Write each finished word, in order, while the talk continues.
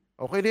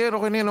Okay na yan.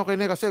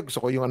 Kasi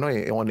gusto ko yung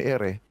yung on air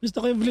eh.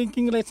 Gusto ko yung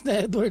blinking lights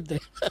na Edward eh.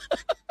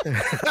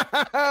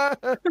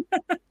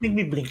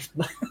 Nagbi-blinks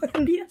ba?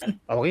 Hindi yan.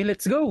 Okay,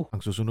 let's go.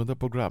 Ang susunod na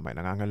programa ay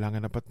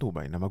nangangailangan ng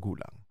patnubay na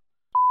magulang.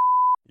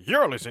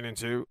 You're listening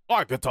to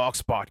Arca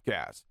Talks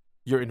Podcast,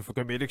 your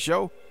infocomedic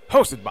show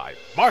hosted by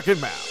Mark and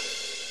Mal.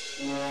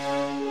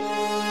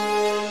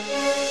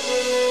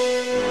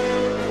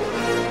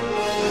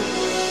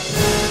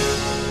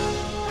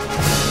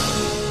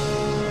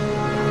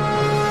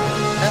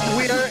 And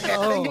we are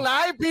ending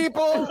live,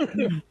 people!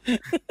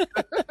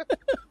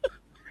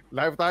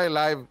 Live tayo,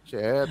 live.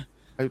 Shit.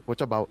 Ay,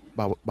 pocha, bawal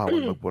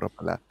magbura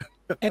pala.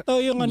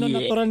 Ito yung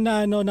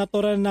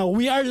natural na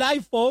we are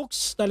live,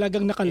 folks.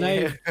 Talagang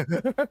naka-live.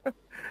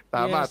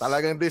 Tama, yes.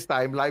 Talagang this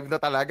time live na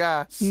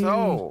talaga.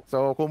 So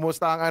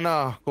kumusta ang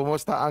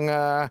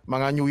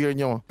mga New Year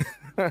nyo?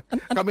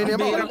 Kami ni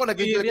Mau ako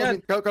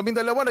nag-enjoy kami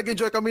dalawa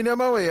nag-enjoy kami ni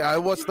Mau eh. I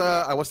was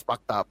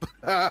packed up.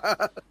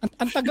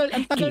 ang tagal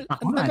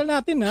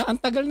natin ha. Ang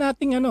tagal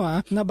nating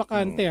na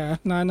bakante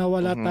na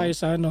nawala tayo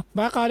sa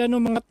Baka akala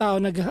ng mga tao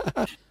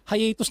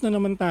hiatus na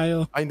naman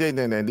tayo. Ay, hindi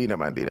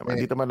naman.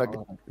 Hindi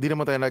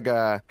naman tayo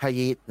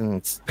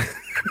hiatus.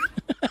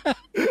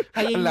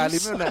 Ang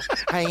lalim na.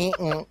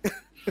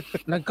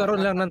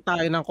 Nagkaroon lang ng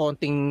tayo ng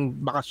konting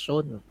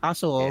bakasyon.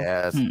 Kaso,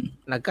 yes.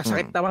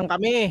 Nagkasakit naman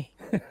kami.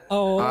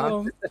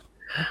 Oo.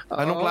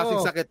 Anong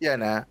klaseng sakit yan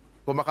ha?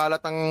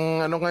 Kumakalat ang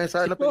ngayon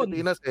sa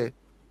Pilipinas eh.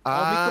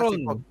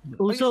 Omicron.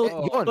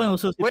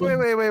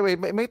 Wait.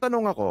 May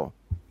tanong ako.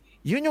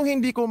 Yun yung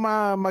hindi ko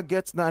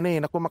mag-gets na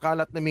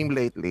kumakalat na meme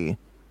lately.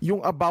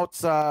 Yung about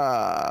sa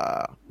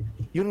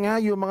yun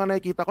nga, yung mga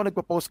nakikita ko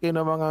nagpo-post kayo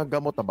ng mga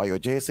gamot na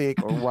biogesic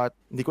or what.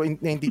 Hindi ko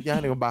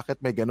naintindihan yung bakit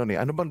may ganun eh.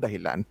 Ano bang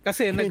dahilan?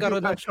 Kasi nagkaroon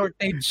ng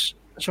shortage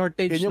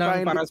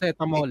ng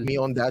paracetamol. Me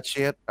on that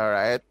shit.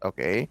 Alright,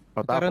 okay.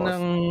 Nagkaroon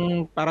ng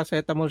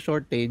paracetamol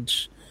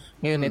shortage.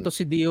 Ngayon, ito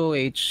si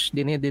DOH,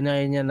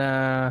 dinideny niya na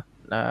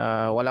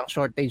walang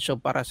shortage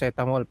of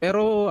paracetamol.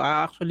 Pero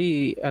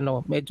actually,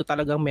 medyo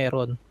talagang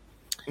meron.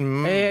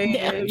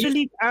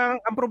 Actually, ang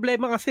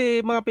problema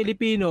kasi mga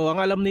Pilipino, ang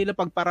alam nila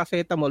pag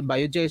paracetamol,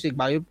 biogesic,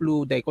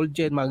 bioflu,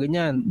 Decolgen, mga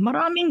ganyan.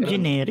 Maraming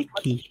generic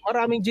eh.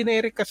 Maraming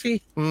generic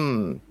kasi.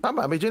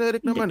 Tama, may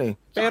generic naman eh.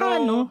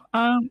 Pero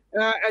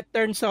it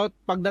turns out,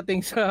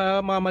 pagdating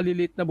sa mga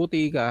malilit na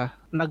butika,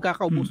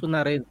 nagkakaubuso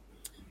na rin.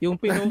 Yung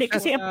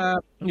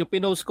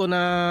pinost ko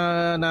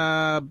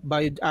na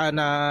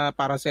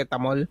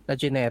paracetamol na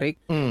generic,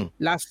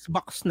 last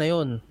box na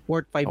yon,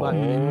 worth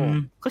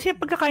 500. Kasi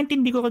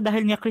pagkakaintindi ko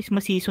dahil nga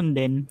Christmas season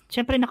din,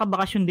 syempre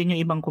nakabakasyon din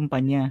yung ibang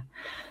kumpanya.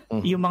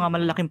 Yung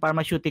mga malalaking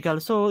pharmaceutical.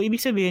 So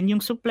ibig sabihin,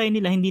 yung supply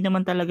nila hindi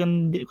naman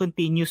talagang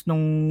continuous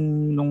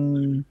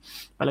nung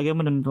palagay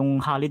mo nung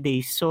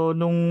holidays. So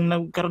nung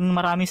nagkaroon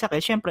maraming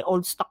sakit, syempre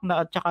old stock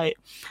na at saka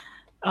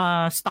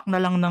stock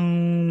na lang ng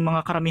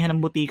mga karamihan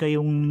ng butika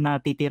yung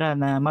natitira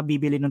na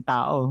mabibili ng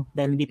tao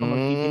dahil hindi pa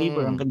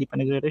mag-deliver hanggang hindi pa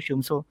nagre-resume.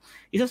 So,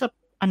 isa sa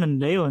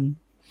nila yun.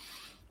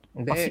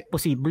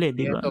 Posible,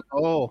 di ba?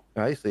 Oo.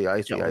 I see.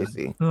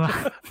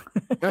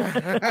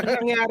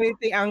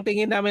 Ang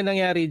tingin namin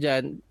nangyari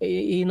dyan,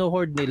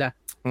 ino-hoard nila.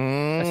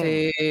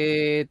 Kasi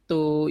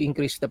to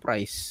increase the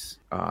price.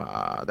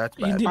 That's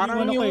bad.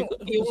 Parang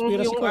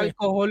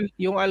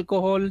yung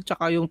alcohol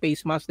tsaka yung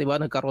face mask, di ba?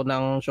 Nagkaroon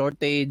ng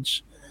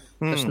shortage.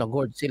 Tapos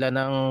nag-hoard sila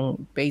ng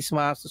face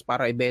mask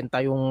para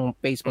ibenta yung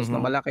face mask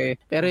na malaki.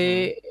 Pero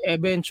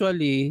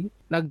eventually,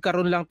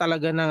 nagkaroon lang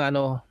talaga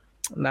ng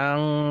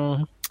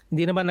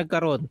hindi naman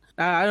nagkaroon.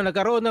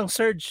 Nagkaroon ng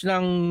surge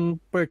ng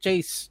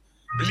purchase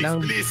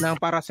ng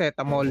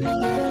paracetamol.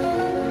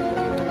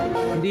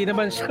 Hindi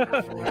naman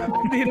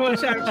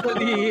siya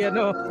actually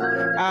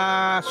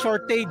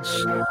shortage.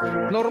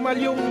 Normal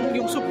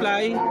yung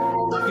supply,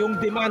 yung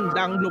demand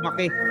ang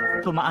lumaki.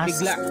 Tumaas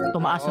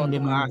ang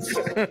demand.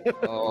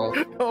 Oo.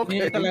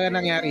 Okay. Hindi talaga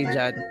nangyari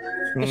diyan.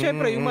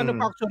 Siyempre yung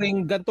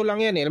manufacturing ganito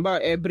lang yan eh.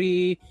 Diba?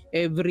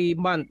 Every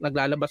month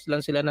naglalabas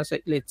lang sila ng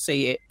let's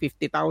say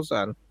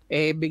 50,000.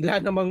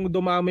 Bigla namang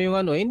dumami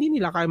yung hindi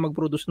nila kaya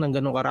mag-produce ng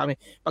ganun karami.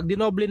 Pag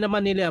dinoble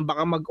naman nila,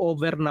 baka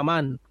mag-over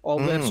naman.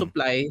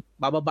 Oversupply,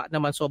 bababa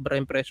naman sobra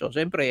yung presyo.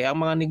 Siyempre,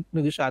 ang mga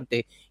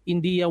negosyante,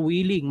 hindi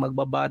willing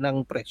magbaba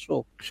ng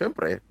presyo.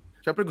 Siyempre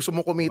gusto mo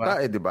kumita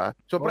di ba?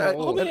 So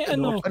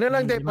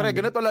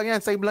ganito lang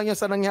yan, same lang yan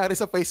sa nangyari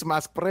sa face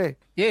mask pre.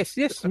 Yes,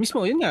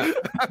 mismo, yun nga.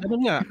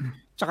 Ganun nga.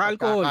 Tsaka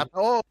alcohol.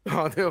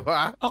 Di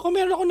ba? Ako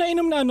meron ako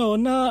nainom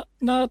na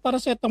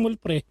paracetamol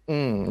pre.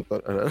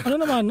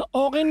 Naman,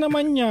 okay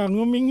naman niya.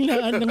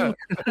 Nguminglaan ng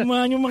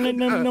yung mga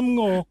namnam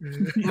ngo.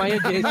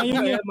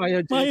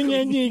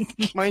 Mayo-nyenyig.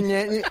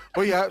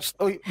 Uy,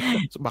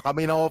 baka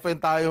may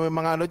na-offend tayo may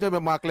mga dyan,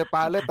 may mga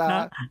klepalet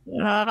ha.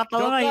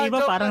 Nakakatawa nga yung iba,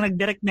 parang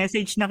nag-direct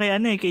message na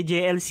kay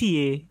JLC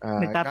eh.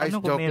 Nagtatanong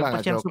kung may pa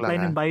siyang supply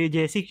ng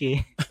biogesic eh.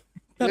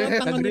 Pero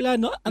ang tanga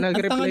nila, ang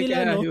tanga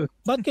nila,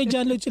 ba't kay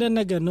John Lloyd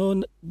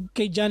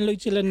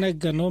sila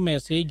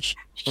message?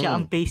 Siya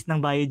ang face ng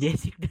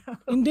biogesic daw.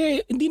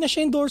 Hindi na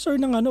siya endorser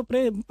ng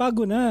pre,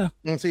 bago na.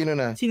 Sino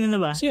na? Sino na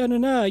ba? Si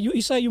yung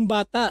isa, yung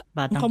bata.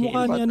 Batang Yung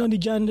kamukha KL. ni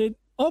John Red.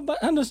 Ba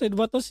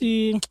to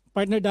si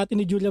partner dati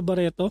ni Julia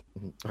Barreto?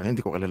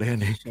 Hindi ko kilala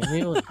yan eh. Sino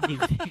yun? Hindi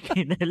ko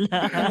kilala.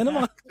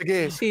 Mga Sige,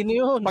 Sino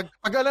yun? pag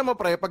alam mo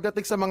pre,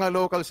 pagdating sa mga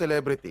local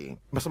celebrity,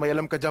 mas may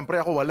alam ka dyan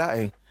pre, ako wala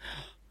eh.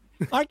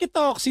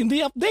 Architox,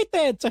 hindi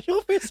updated sa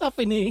showbiz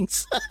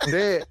happenings.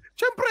 Hindi.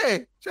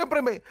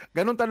 Siyempre may,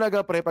 ganun talaga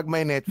pre pag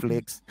may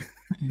Netflix.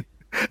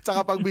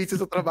 Tsaka pag busy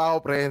sa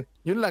trabaho pre,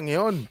 yun lang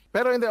yun.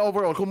 Pero hindi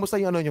overall, kumusta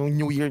yung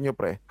New Year nyo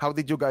pre? How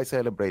did you guys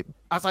celebrate?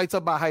 Aside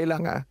sa bahay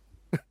lang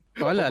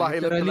Wala, Bahay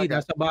lang literally,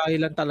 talaga. nasa bahay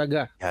lang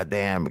talaga. God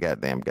damn.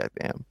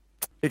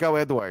 Ikaw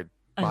Edward,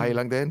 bahay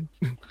lang din?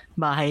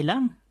 Bahay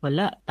lang.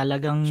 Wala.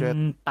 Talagang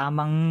Shit.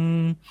 tamang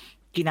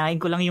kinain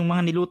ko lang yung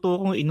mga niluto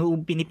ko.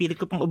 Pinipilit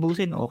ko pang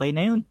ubusin. Okay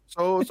na yun.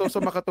 So sa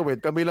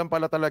makatuwid, kami lang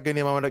pala talaga ni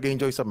Mama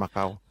nag-enjoy sa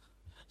Macau.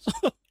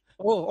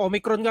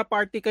 Omicron nga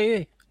party kayo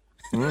eh.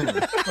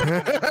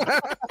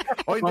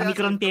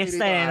 Omicron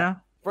fiesta no?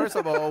 First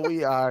of all,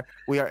 we are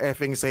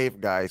effing safe,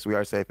 guys. We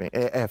are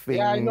effing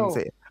Yeah, I know.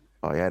 safe.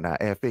 Oh, yan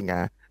effing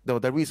Though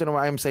the reason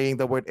why I'm saying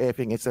the word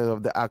effing instead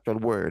of the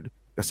actual word,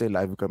 kasi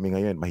live kami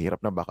ngayon,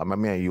 mahirap na baka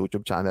mamaya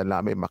YouTube channel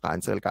namin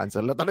cancel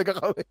na talaga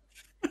kami.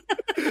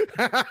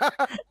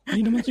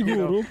 Hindi naman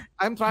siguro.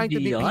 I'm trying to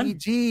be Hindi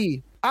PG.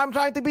 I'm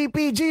trying to be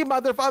PG,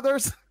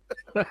 motherfathers.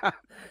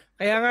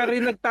 Kaya nga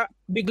rin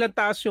biglang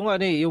taas yung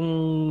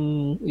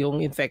yung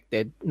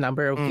infected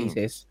number of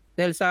cases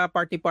dahil sa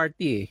party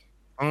eh.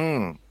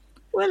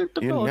 Well, Yun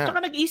totoo. nga.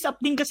 Tsaka nag-ease up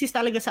din kasi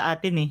talaga sa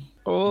atin eh.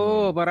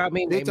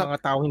 Marami may It's a-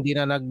 mga tao hindi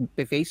na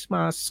nagpe-face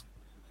mask.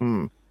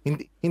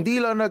 Hindi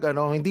lang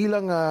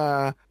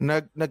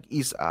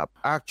nag-ease up.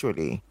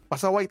 Actually,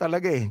 pasaway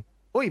talaga eh.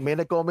 Uy, may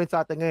nag-comment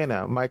sa atin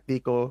ngayon Mike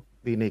Tico,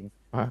 dinig.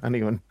 Ano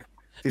yun?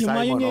 Si Yung Simon.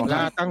 Mayon yun. okay.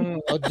 Lahat ang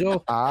audio.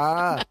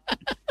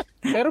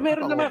 Pero Pero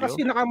meron naman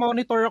kasi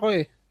naka-monitor ako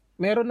eh.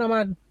 Meron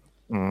naman.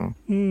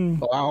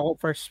 Ako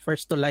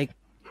first to like.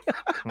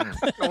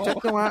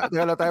 Check nyo nga.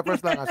 Hello, tayo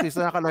first lang. Since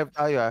naka-live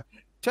tayo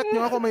Check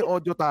nyo nga kung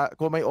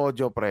may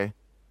audio pre.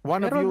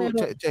 One of you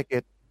check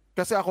it.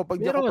 Kasi ako pag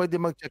di ako pwede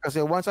mag-check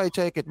kasi once I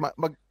check it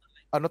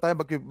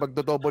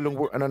magdo-double yung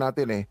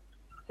natin eh.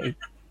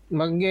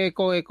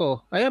 Mag-echo.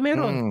 Ay,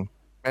 meron.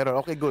 Meron.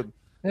 Okay, good.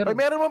 Meron. Ay,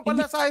 meron mo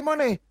pala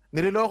Simon eh.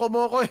 Nililoko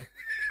mo ako eh.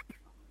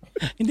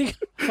 Hindi,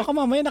 baka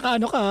mamaya hindi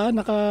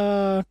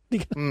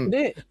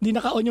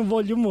naka-on yung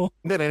volume mo.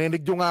 Hindi,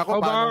 naninig yung nga ako.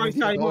 Baka kay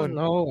Simon.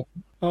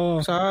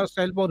 Oh. Sa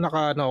cellphone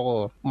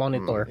ako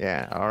monitor.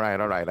 Yeah, alright.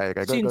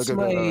 Okay, Since good.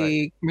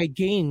 may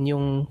gain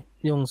yung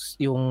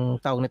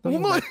tawag nito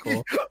yung mic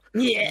ko.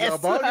 Yes!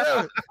 Yabang,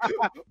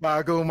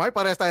 bago may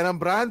pares tayo ng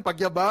brand,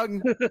 pagyabang.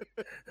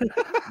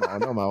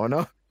 Mao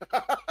no.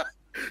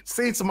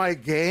 Since may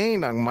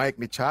gain ang mic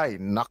ni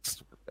Chai, Nox.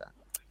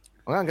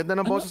 Ang ganda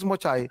ng boses mo,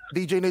 Chai.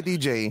 DJ na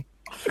DJ.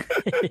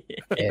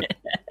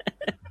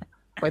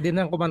 Pwede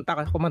nang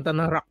kumanta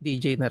ng rock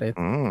DJ na rin.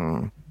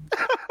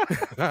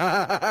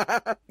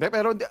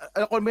 Pero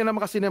ako naman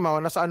kasi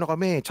naman, nasa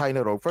kami,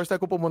 China Road. First time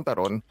ko pumunta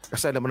ron,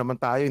 kasi alam mo naman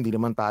tayo, hindi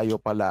naman tayo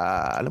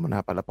pala,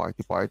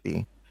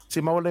 party-party. Si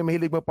Mawala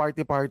mahilig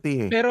mag-party-party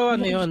eh. Pero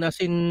yun, as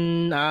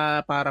in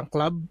parang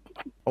club?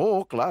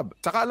 Oo, club.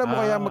 Tsaka alam mo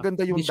kaya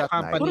maganda yung hindi siya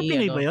that night. Puro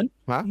Pinoy ba yun?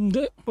 Ha?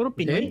 Hindi. Puro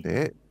Pinoy?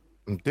 Hindi.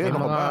 May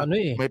mga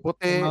May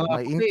puti,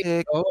 may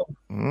intik,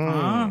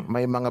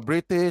 may mga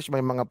British,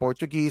 may mga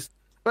Portuguese.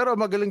 Pero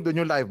magaling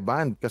doon yung live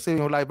band. Kasi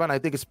yung live band, I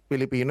think is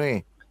Filipino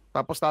eh.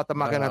 Tapos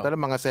tatamakin natin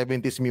mga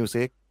 70s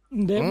music.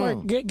 Hindi,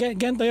 Mark.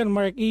 Ganito yun,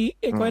 Mark.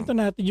 Ikwento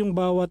natin yung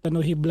bawat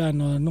hibla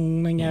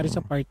nung nangyari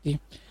sa party.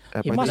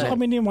 Pumasok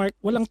kami ni Mark,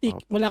 wala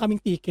kaming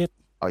ticket.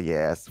 Oh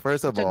yes.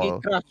 First of Sa all. Gate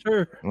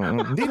Crusher.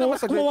 Hindi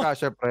naman sa Gate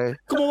Crusher, pre.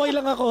 Kumaway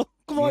lang ako.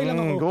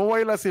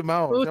 Kumaway lang si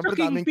Mau. Oh, Siyempre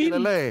sa daming Kingpin.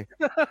 kilala eh.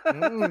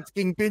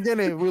 Kingpin yan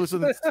eh.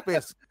 Wilson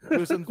Fisk.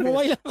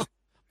 Kumaway lang ako.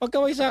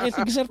 Pagkaway sa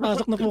akin, sige sir,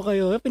 pasok na po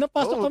kayo.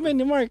 Pinapasok kami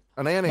ni Mark.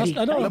 Ano yan eh. Mas,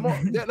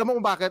 Alam mo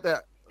kung bakit.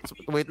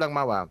 Wait lang,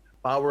 Mawa.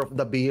 Power of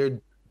the beard.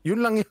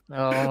 Yun lang yun.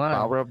 Oo nga.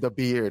 Power of the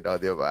beard. O,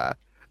 di ba?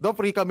 Doon,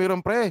 free kami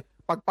ron, pre.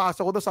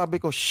 Pagpasok ko doon, sabi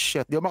ko,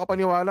 shit, di ako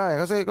makapaniwala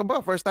eh. Kasi, kumbaga,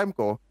 first time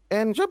ko.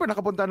 And, syempre,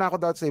 nakapunta na ako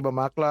dati sa ibang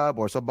mga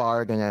club or sa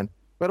bar, ganyan.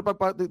 Pero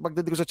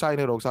pagdating ko sa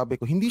China Road, sabi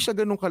ko, hindi siya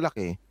ganun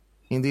kalaki.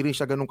 Hindi rin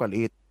siya ganun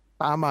kaliit.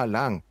 Tama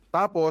lang.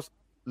 Tapos,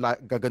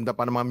 gaganda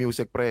pa ng mga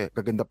music, pre.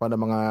 Gaganda pa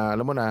ng mga,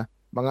 alam mo na,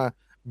 mga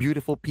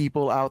beautiful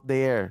people out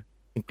there.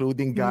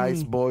 Including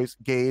guys, boys,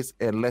 gays,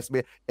 and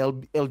lesbian,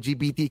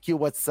 LGBTQ,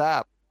 what's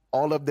up?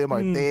 All of them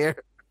are there.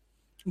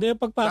 Hindi,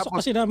 pagpasok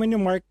kasi namin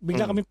yung Mark,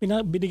 bigla kami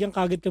binigyan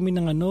kagad kami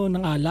ng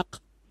ng alak.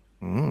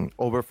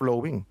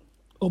 Overflowing.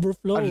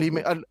 Overflow.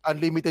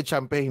 Unlimited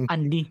champagne.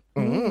 Andy.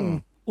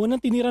 Unang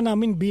tinira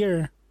namin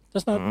beer.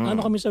 Tapos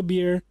kami sa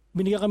beer,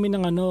 binigyan kami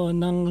ng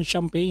ng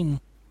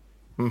champagne.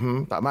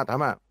 Tama.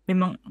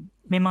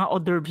 May mga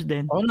hors d'oeuvres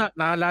din. Oo,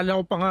 naalala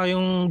ko pa nga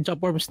yung job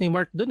forms ni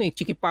Mark doon eh.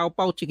 Chiki Pau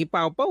Pau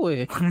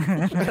eh.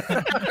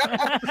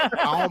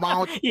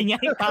 Yun nga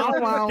yung tao.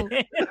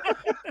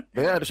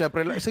 Kaya,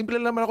 syempre, simple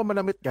lang naman ako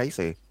manamit, guys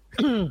eh.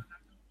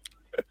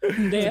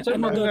 Hindi, So,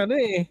 ano doon?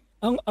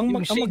 Ang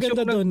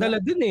maganda doon. Dala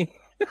din eh.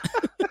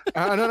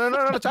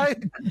 No, chay.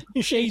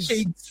 Yung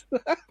shades.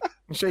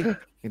 Shade.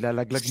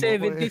 Ilalaglag mo ko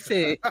 70s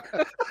eh.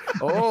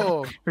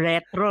 Oo.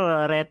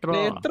 Retro. Retro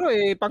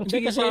eh. Pang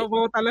Hindi kasi-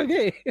 mo talaga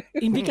eh.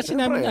 Hindi kasi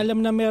namin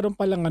alam na meron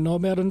palang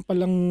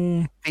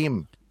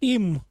Team.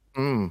 team.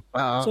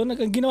 So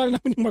ang ginawa lang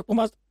namin ni Mark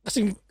pumasok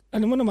kasi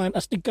ano mo naman,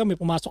 astig kami,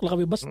 pumasok lang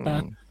kami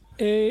basta.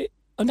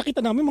 Ang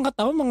nakita namin mga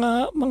tao,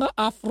 mga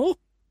afro.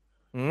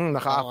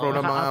 Naka-afro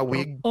na mga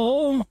wig.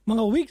 Oo,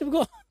 mga wig.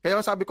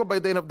 Sabi ko, by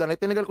the end of the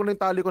night, tinigal ko na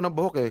yung tali ko ng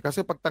buhok eh.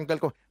 Kasi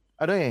pagtanggal ko,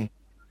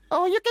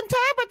 oh, you can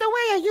tell by the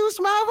way I use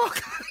my buhok.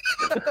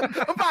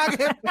 Ang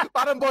pangit.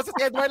 Parang boses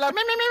ni Edward lang.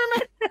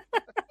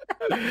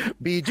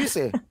 Bee Gees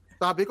eh.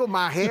 Sabi ko,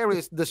 my hair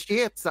is the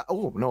shit.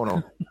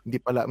 No. Hindi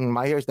pala.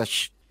 My hair is the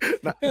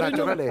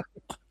natural eh.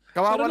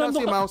 Kawawa lang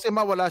si Mau. Si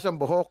Mau wala siyang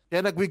buhok.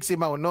 Kaya nag-wig si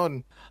Mau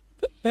noon.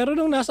 Pero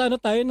nung nasa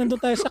tayo, nandun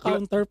tayo sa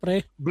counter,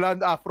 pre.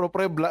 Blonde afro,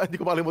 pre.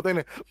 Hindi ko makalimutan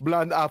eh.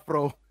 Blonde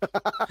afro.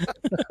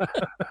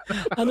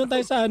 Andun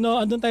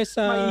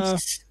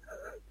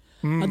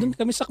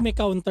kami sa may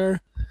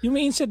counter. Yung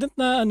may incident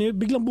na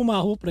biglang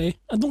bumaho, pre.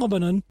 Andun ka ba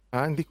nun?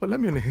 Hindi ko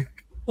alam yun eh.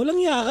 Walang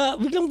yaka.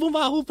 Biglang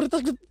bumaho, pre.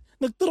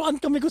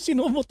 Nagturoan kami kung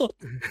sino mo to.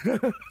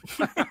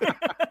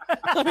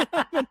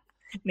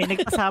 May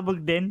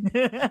nagpasabog din.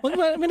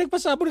 May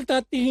nagpasabog,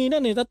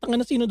 nagtatinginan eh. Tatangan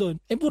na sino doon.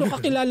 Puro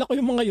kakilala ko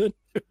yung mga yun.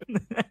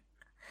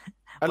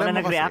 Wala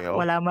nag-react?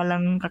 Wala man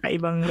lang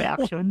kakaibang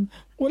reaction?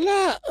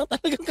 Wala.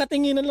 Talagang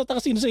katinginan lang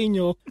sino sa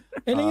inyo.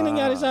 Ayun yung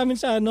nangyari sa amin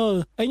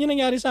Ayun yung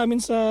nangyari sa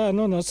amin sa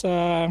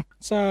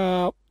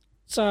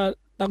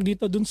tag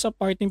dito dun sa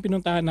party yung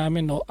pinuntahan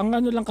namin. No? Ang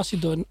lang kasi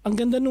doon, ang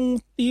ganda nung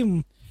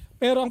team.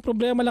 Pero ang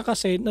problema lang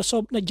kasi,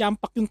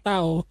 na-jump pack yung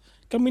tao.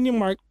 Kami ni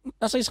Mark,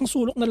 nasa isang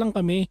sulok na lang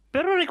kami.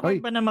 Pero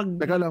record ba na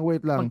Teka lang,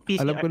 wait lang.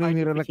 Alam ko na yung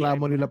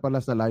nireklamo nila pala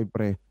sa live,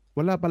 pre.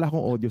 Wala pala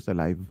akong audio sa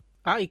live.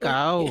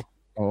 Ikaw.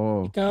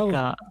 Oo. Ikaw.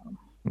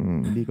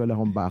 Hindi ko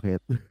alam kung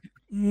bakit.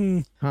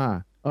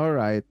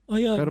 Alright.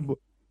 Pero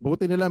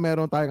buti nila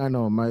meron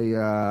tayong may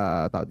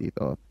tao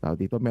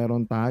dito.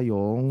 Meron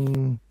tayong,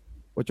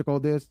 what you call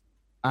this?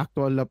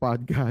 Actual na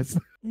podcast.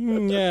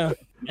 Yeah.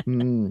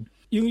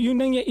 Yung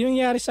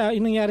nangyari sa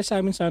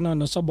amin sa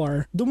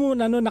bar. Doon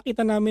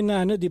nakita namin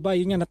na 'di ba,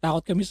 yun nga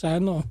natakot kami sa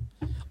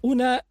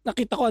Una,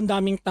 nakita ko ang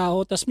daming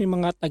tao, tas may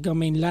mga taga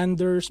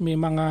mainlanders, may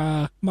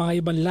mga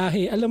ibang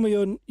lahi. Alam mo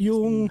yun,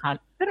 yung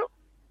pero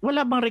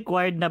wala bang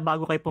required na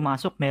bago kayo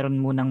pumasok, meron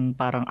munang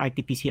parang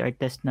RT-PCR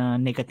test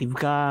na negative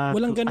ka?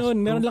 Walang ganoon.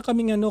 Meron lang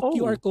kaming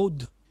QR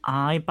code.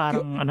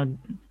 Parang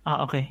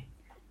okay.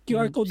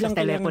 QR code lang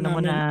kailangan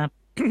namin.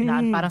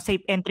 Na parang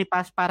safe entry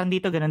pass, parang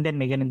dito ganun din,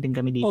 may ganun din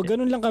kami dito.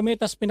 Ganun lang kami,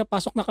 tapos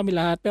pinapasok na kami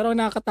lahat. Pero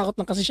nakakatakot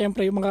lang kasi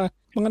syempre yung mga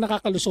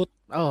nakakalusot.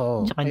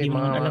 Tsaka hindi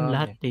mo alam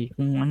lahat eh.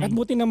 At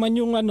buti naman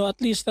yung at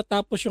least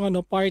natapos yung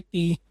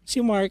party, si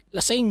Mark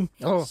lasing.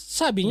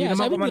 Sabi niya,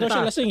 hindi raw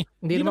siya lasing.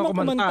 Hindi naman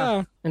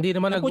kumanta. Hindi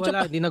naman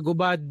nagwala, hindi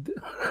nagubad.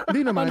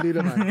 Hindi naman.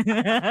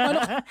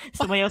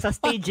 Sumayaw sa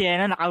stage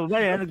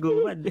nakahubad,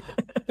 nagubad.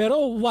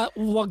 Pero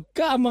wag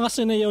ka ang mga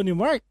sinayaw ni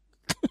Mark.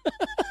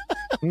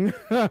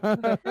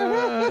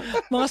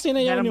 Mga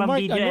sinayaw ni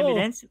Mark,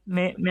 evidence?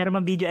 Meron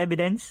bang video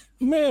evidence?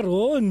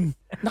 Meron.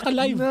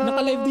 Naka-live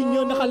din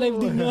yun.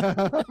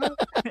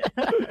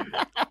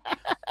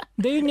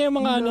 Hindi yun nga yung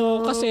mga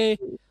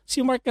kasi si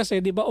Mark kasi,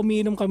 di ba,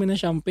 umiinom kami ng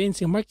champagne.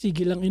 Si Mark,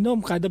 sige lang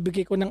inom. Kada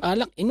bigay ko ng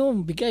alak,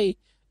 inom.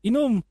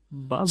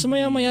 So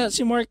maya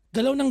si Mark,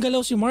 galaw ng galaw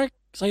si Mark.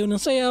 Sayaw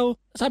ng sayaw.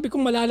 Sabi ko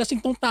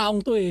malalasing tong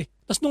taong to eh.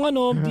 Tapos nung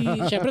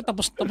syempre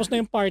tapos na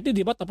yung party,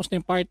 di ba? Tapos na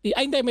yung party.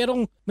 Ay hindi,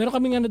 meron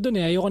kaming doon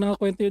eh. Ayoko na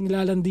kwento yung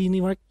nilalandi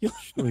ni Mark.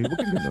 Uy,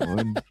 bakit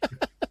ganoon?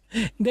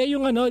 Hindi,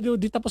 yung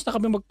di tapos na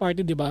kami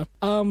mag-party, di ba?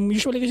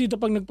 Usually kasi dito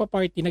pag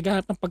nagpa-party,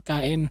 naghahanap ng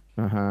pagkain.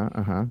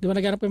 Di ba,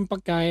 naghahanap ng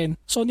pagkain.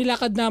 So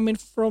nilakad namin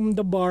from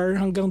the bar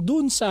hanggang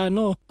dun sa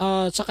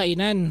sa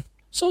kainan.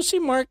 So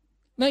si Mark,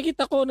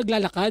 nakikita ko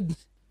naglalakad.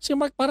 Si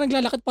Mark parang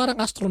naglalakad, parang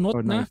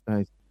astronaut na.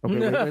 Nice. Okay,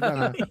 wait lang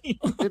ha.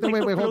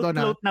 Wait, hold on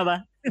ha. Float na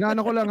ba?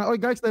 Gano ko lang ha. Oy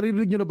guys,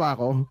 narinig nyo na ba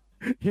ako?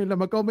 Yun lang,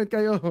 mag-comment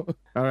kayo.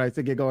 Alright,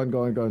 sige, go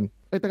on.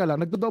 Teka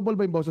lang, nagdo-double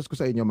ba yung boses ko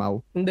sa inyo,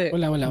 Mau? Hindi.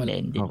 Wala.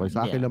 Okay,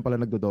 sa akin lang pala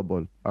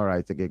nagdo-double.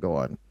 Alright, sige, go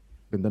on.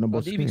 Ganda ng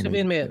boses ko. Ibig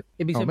sabihin,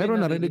 meron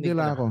narinig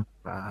nila ako.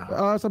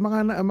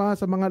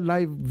 Sa mga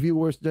live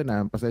viewers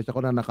dyan pasensya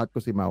ko na nakat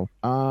ko si Mau.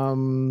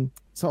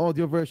 Sa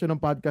audio version ng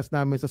podcast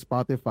namin sa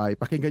Spotify,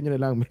 pakinggan nyo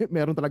na lang.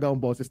 Meron talaga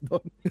akong boses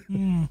doon.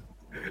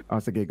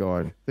 Sige,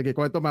 go on. Sige,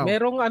 kwento, Mau.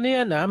 Merong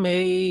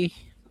may,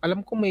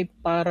 alam ko may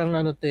parang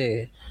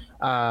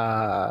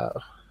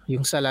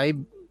yung sa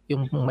live,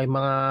 yung may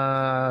mga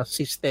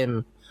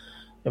system,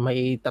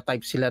 may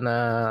type sila na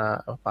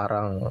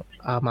parang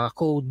mga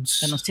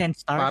codes.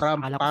 Sense stars? Para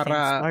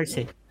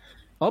sense stars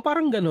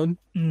parang ganun.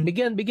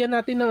 Bigyan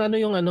natin ng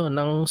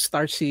ng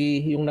star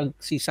si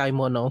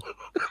Simon, no?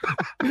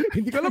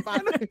 Hindi ko alam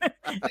paano.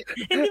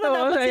 Hindi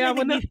ba kaya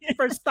mo na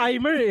first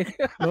timer eh.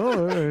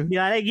 Di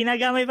ba,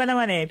 ginagamay pa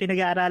naman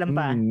pinag-aaralan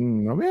pa.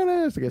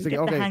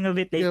 Sige, okay. Hang of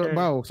it later.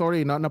 Wow,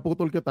 sorry,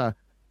 naputol kita.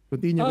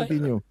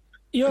 Continue.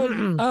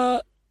 Yun,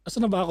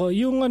 asan na ba ako?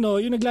 Yung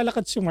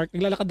naglalakad si Mark,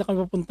 naglalakad na kami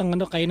papuntang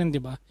kainan, di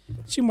ba?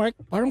 Si Mark,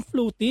 parang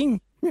floating.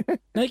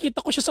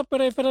 Nakikita ko siya sa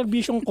peripheral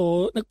vision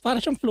ko,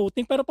 parang siyang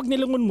floating, pero pag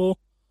nilangon mo,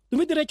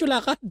 dumidiretso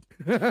lakad.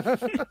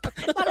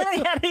 Paano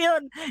nangyari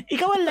yun?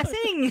 Ikaw ang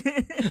lasing.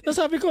 Tapos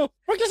sabi ko,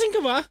 Mark, lasing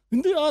ka ba?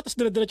 Hindi, tapos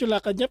diretso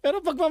lakad niya.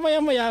 Pero pag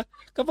mamaya-maya,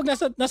 kapag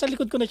nasa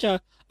likod ko na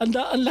siya, ang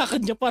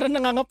lakad niya, parang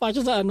nangangapa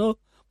siya sa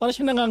parang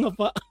siya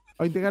nangangapa.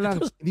 Ay, teka lang.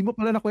 Hindi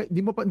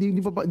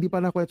pa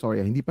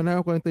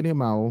nakwento ni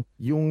Mau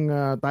yung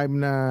time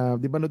na,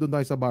 di ba na doon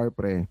tayo sa bar,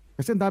 pre?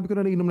 Kasi ang dami ko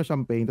na nainom na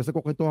champagne, tapos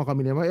nagkukwentuhan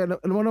kami niya.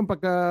 Alam mo nang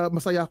pagka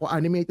masaya ako,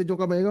 animated yung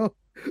kamay ko.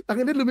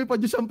 Tangin na lumipad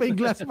yung champagne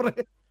glass,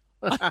 pre.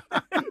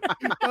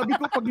 Sabi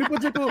ko,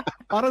 paglipad siya ko,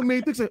 parang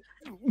Matrix eh.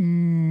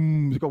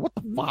 What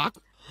the fuck?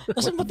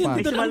 Kasi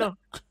matindi doon.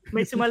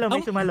 May sumalo.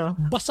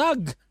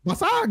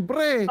 Basag,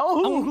 pre.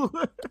 Oh.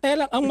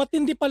 Ang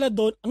matindi pala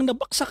doon, ang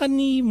nabaksakan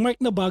ni Mark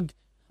na bag,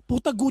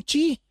 puta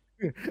Gucci.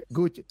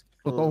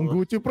 Totoong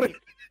Gucci, pre.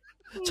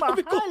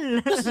 Sabi ko,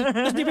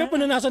 tapos di ba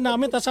pununasan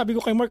namin, tapos sabi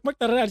ko kay Mark,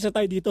 tara, alis na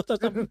tayo dito.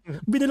 Tapos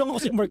binulong ako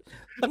si Mark,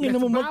 tangin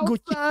mo Mark,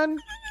 Gucci.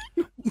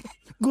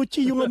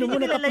 Gucci yung mo,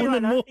 nakapunan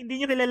mo. Hindi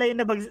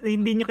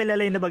nyo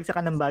kilala yung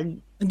nabagsakan ng bag?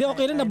 Hindi,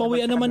 okay lang,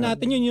 nabawian naman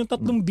natin yung 3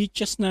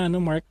 beaches na,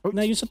 Mark,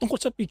 na yung sa tungkol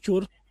sa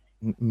picture.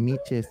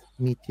 Meaches,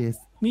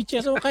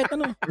 o kahit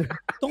ano.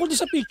 Tungkol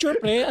din sa picture,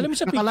 pre. Alam mo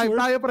sa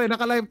picture.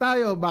 Naka-live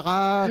tayo.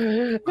 Baka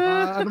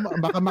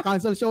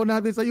ma-cancel show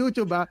natin sa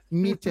YouTube, ha?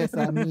 Meaches.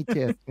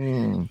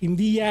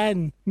 Hindi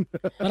yan.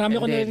 Marami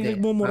ako narinig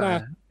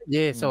mumura.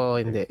 Yes,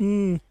 so hindi.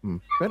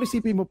 Pero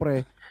isipin mo,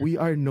 pre, we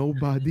are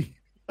nobody.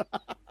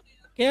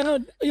 Kaya nga,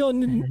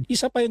 yun,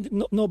 isa pa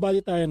yung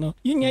nobody tayo, no?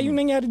 Yun nga, yung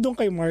nangyari doon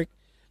kay Mark.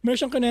 Meron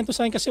siyang kanento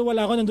sa akin kasi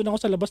wala ako, nandun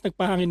ako sa labas,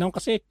 nagpahangin ako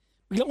kasi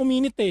biglang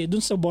uminit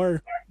doon sa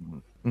bar.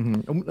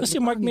 Kasi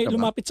Mark may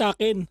lumapit sa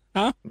akin.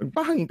 Ha?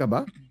 Nagpahangin ka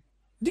ba?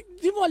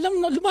 Di mo alam,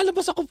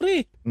 lumalabas ako,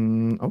 pre.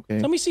 Okay.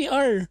 Sa may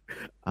CR.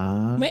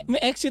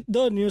 May exit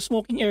doon, yung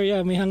smoking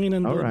area, may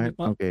hanginan doon. Alright,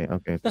 okay.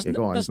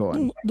 Go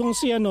on. Doon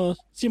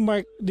si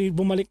Mark,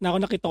 bumalik na ako,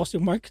 nakita ko si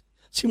Mark.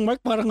 Si Mark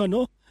parang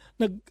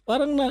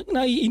parang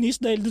naiinis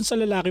dahil dun sa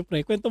lalaki,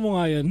 pre. Kwento mo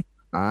nga yun.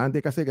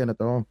 Hindi kasi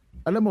ganito.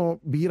 Alam mo,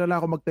 bihira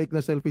lang ako mag-take na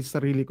selfie sa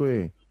sarili ko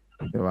eh.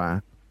 Di ba?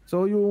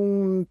 So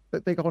yung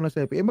take ako na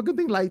selfie,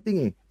 magandang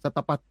lighting eh. Sa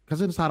tapat.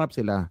 Kasi nasa harap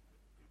sila.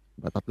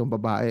 3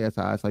 babae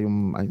sa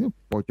yung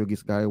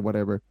Portuguese guy,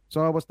 whatever.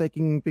 So I was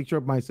taking picture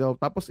of myself.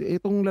 Tapos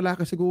itong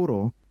lalaki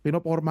siguro,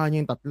 pinoporma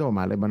niya yung 3.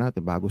 Malay ba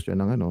natin, bago siya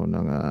ng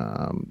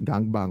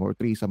gangbang or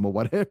threesome or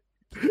whatever.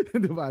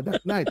 Di ba?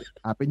 That night.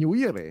 Happy New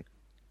Year eh.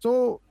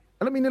 So,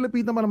 alam mo,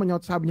 inilapit naman niya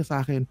at sabi niya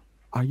sa akin,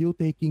 are you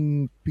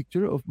taking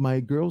picture of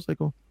my girls? I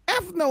go,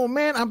 F no,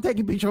 man! I'm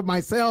taking picture of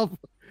myself!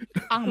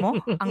 Ang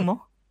mo?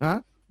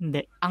 Ha?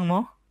 Hindi. Ang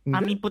mo?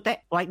 Amin puti?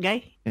 White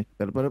guy?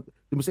 Pero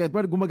si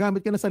Edward,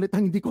 gumagamit ka na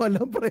salitang hindi ko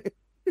alam, pre.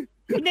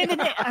 Hindi.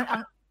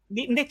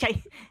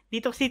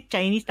 Dito si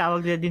Chinese,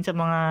 tawag nila din sa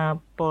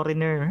mga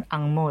foreigner,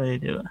 ang mo eh,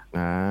 di ba?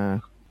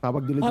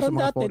 Tawag nila parang sa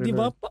mga dati, foreigner. Di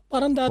ba?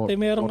 Parang dati,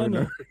 merong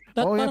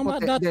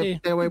dati.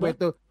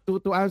 Wait.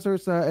 To answer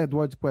sa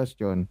Edward's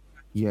question,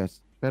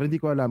 yes. Pero hindi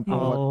ko alam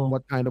kung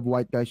what kind of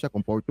white guy siya,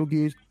 kung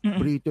Portuguese,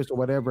 British, or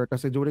whatever.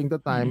 Kasi during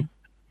the time,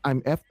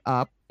 I'm effed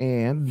up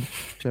and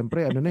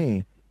syempre,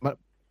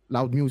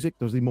 loud music,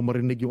 tapos hindi mo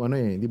marinig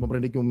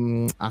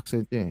yung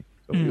accent niya eh.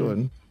 So,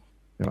 yun.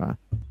 Diba?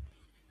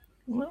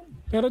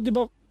 Pero di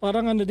ba,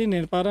 parang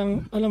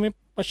parang alam mo,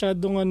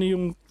 pasyadong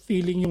yung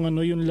feeling yung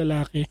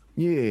lalaki.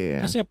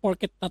 Yeah. Kasi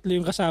porket 3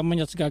 yung kasama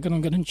niya, tapos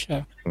gaganon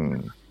siya.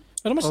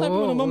 Pero masasabi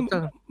mo naman,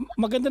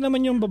 maganda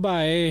naman yung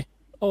babae.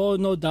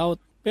 No doubt.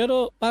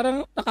 Pero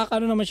parang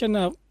nakakano naman siya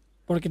na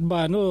porket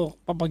ba,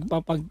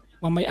 papag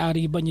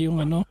mamay-ari ba niya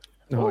yung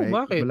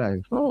bakit?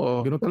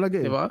 Oo. Ganun talaga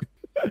eh. Diba?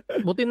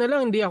 Buti na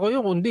lang, hindi ako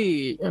yun,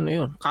 kundi,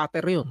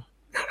 cutter yun.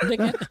 Hindi,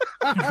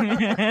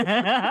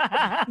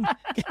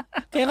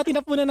 kaya nga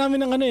tinapunan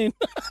namin ng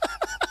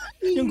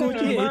yung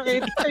Gucci eh.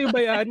 Bakit? Sa'yo ba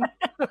yan?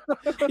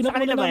 Sa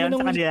kanila ba yun?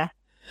 Sa kanila?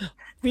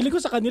 Feeling ko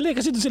sa kanila eh,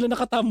 kasi doon sila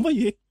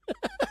nakatambay eh.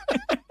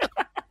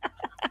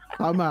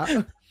 Tama.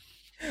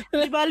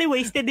 Di bali,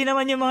 wasted din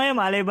naman yung mga yun.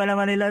 Malay ba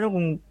naman nila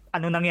kung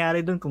ano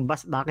nangyari doon, kung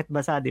bakit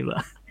basa, di ba?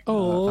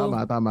 Oo.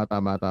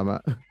 Tama.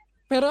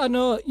 Pero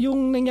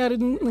yung nangyari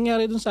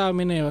dun sa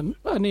amin na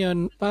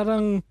yun,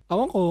 parang,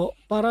 awan ko,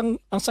 parang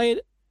ang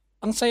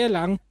saya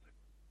lang.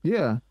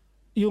 Yeah.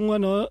 Yung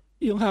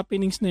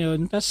happenings na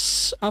yun.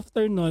 Tas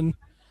after ng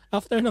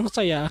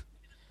saya,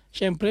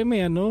 syempre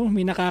may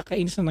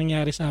nakakainis na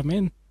nangyari sa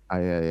amin.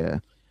 Ay.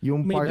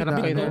 Yung part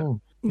na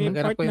may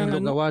part na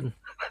lugawan.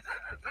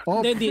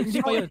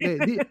 Hindi pa yun.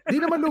 Di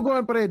naman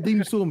lugawan, pre.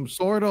 Dim sum,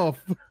 sort of.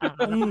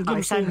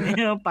 Paresan.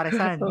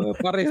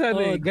 Paresan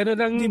eh. Ganun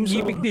ang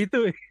gimmick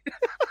dito eh.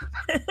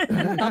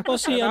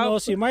 Tapos si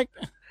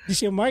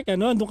Mark,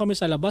 andun kami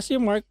sa labas. Si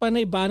Mark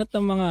panay banat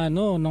ng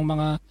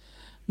mga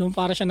nung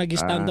para siya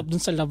nag-stand up dun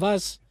sa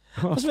labas.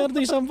 Tapos meron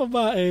doon isang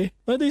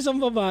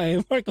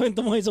babae. Mark, kwento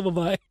mo isang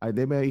babae. Ay,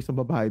 may isang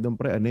babae doon,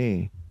 pre.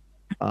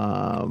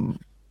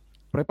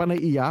 Pre pa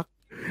naiiyak.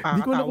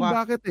 Hindi ko alam kung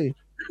bakit eh.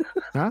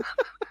 Ha?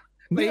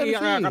 Hindi,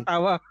 Naiiyak ka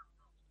katawa.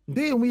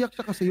 Hindi, umiyak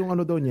siya kasi yung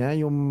ano daw niya,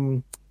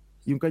 yung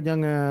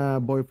kanyang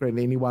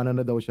boyfriend, iniwanan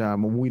na daw siya,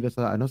 mumuwi na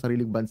sa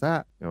sariling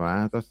bansa.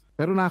 Diba? Tapos,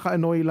 pero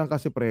nakaka-annoy lang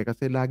kasi pre,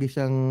 kasi lagi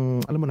siyang,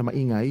 alam mo na,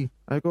 maingay.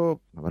 Ay ko,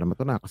 naman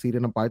ito na, kasi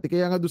ng party.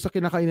 Kaya nga doon sa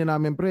kinakainan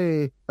namin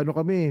pre,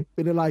 kami,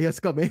 pinilayas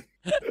kami.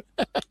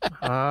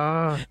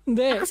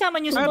 Hindi. Kasama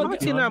niyo sa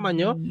bakit sinama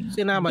nyo?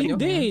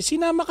 Hindi,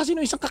 sinama kasi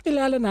nung isang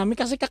kakilala namin,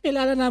 kasi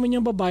kakilala namin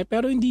yung babae,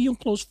 pero hindi yung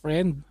close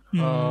friend.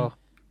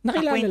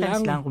 Nakilala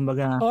acquaintance lang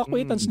kumbaga.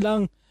 Acquaintance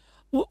lang.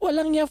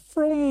 Walang niya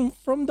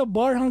from the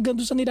bar hanggang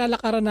doon sa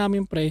nilalakaran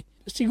namin, pre.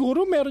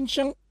 Siguro meron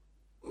siyang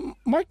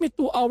Mark, may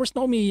 2 hours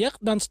na umiyak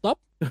non-stop.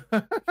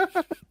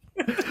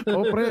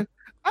 Pre,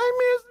 I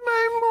miss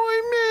my boy,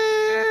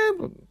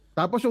 man.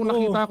 Tapos yung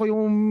nakita ko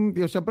yung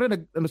siyempre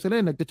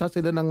nag-chat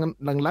sila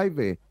ng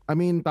live eh. I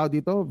mean, tao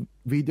dito,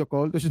 video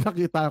call. Tapos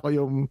nakita ko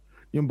yung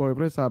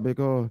boyfriend, sabi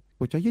ko,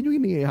 pucha, yun yung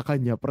iniiyakan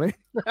niya, pre.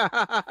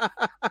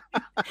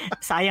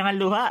 Sayang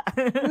ang luha.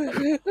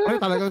 Pre,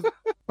 talaga,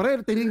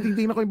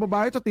 tinitingnan ko yung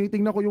babae, so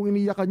tinitingnan ko yung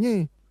iniiyakan niya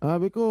eh.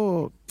 Sabi ko,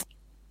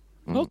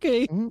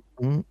 okay.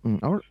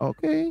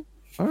 Okay,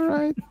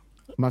 alright.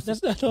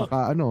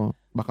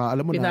 Baka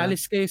alam mo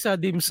Pinalis kayo sa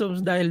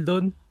dimsums dahil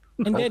doon.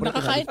 Hindi,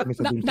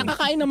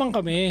 nakakain naman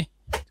kami.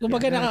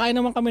 Kumbaga nakakain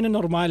naman kami na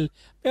normal.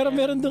 Pero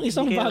meron dong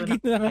isang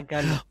bagay na,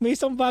 may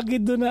isang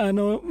bagay doon na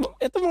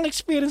ito mga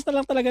experience na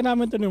lang talaga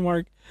namin to ni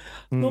Mark.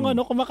 Nung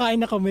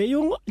kumakain na kami,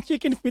 yung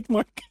chicken feet,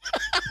 Mark.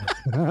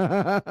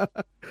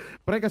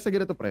 Pre, kasi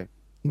ganito pre,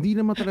 hindi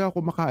naman talaga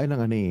ako kumakain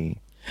ng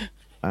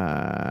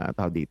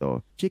tao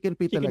dito. Chicken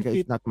feet talaga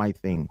is not my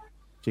thing.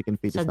 Chicken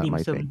feet is not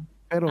my thing.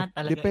 Pero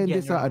depende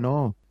sa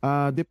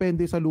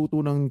depende sa luto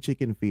ng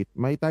chicken feet.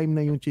 May time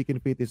na yung chicken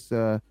feet is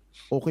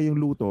okay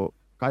yung luto,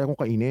 kaya kong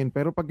kainin.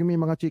 Pero pag may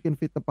mga chicken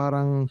feet na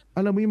parang,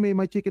 alam mo yung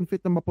may chicken feet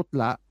na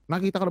maputla,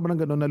 nakita ka naman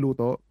ng gano'n na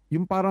luto,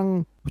 yung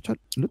parang,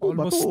 luto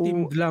ba to? Almost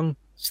steamed lang.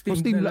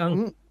 Steamed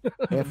lang.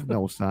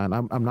 No, son.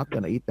 I'm not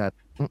gonna eat that.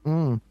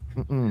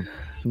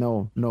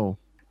 No.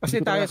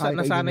 Kasi tayo,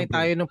 nasanay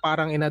tayo nung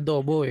parang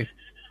inadobo eh.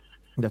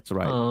 That's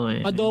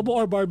right. Adobo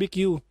or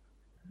barbecue.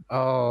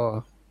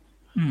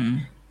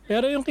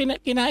 Pero yung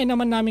kinain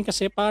naman namin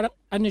kasi parang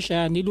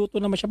siya, niluto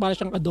naman siya para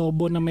siyang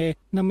adobo na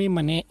may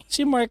mani.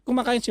 Si Mark,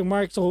 kumakain si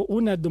Mark. So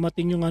una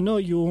dumating yung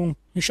yung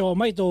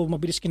siomai, so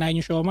mabilis kinain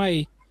yung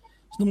siomai.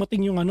 So,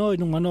 dumating yung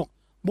yung manok.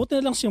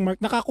 Buti na lang si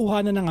Mark nakakuha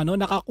na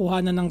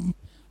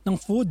ng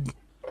food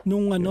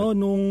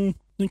nung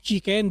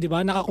chicken, 'di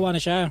ba? Nakakuha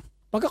na siya.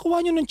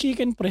 Pagkakuha niyo ng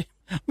chicken, pre,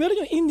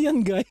 meron yung Indian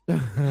guy.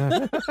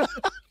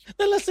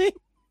 Nalasing.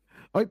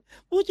 Oy,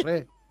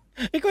 pre.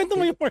 Ikwento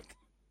mo yung Mark.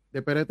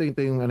 Pero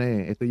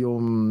ito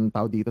yung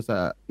tao dito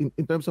sa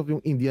in terms of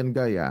yung Indian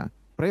guy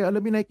pre,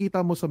 alam mo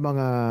nakikita mo sa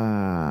mga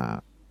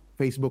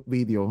Facebook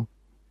video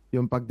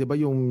yung pag 'di ba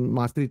yung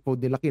mga street food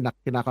nila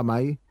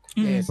kinakamay.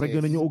 Yes, pre,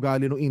 ganun yung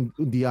ugali ng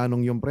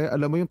Indianong yung pre.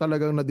 Alam mo yung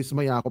talagang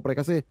nadismaya ako pre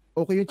kasi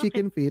okay yung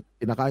chicken feet,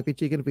 kinakain ko yung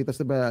chicken feet,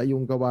 tapos diba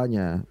yung gawa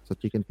niya sa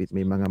chicken feet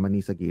may mga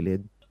mani sa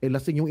gilid.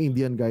 Lasing yung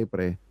Indian guy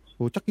pre.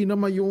 Tsaka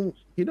kinamay.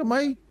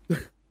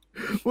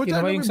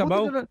 Kinamay yung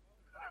sabaw.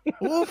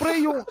 Oo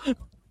pre, yung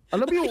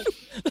alam mo yung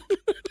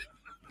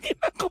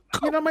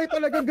kinamay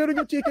talagang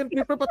gano'n yung chicken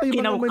feet, pati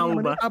yung kinaukaw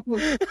ba?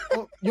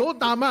 Yun,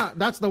 tama.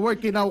 That's the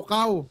word,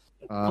 kinaukaw.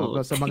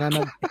 Sa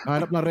mga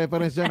naghanap ng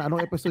reference dyan,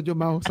 anong episode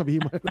yung Mau?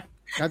 Sabihin mo.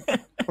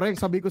 Pre,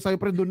 sabi ko sa'yo,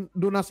 pre,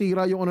 doon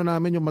nasira yung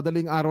namin, yung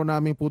madaling araw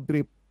naming food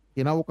trip.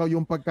 Kinaukaw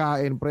yung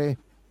pagkain, pre.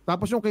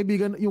 Tapos yung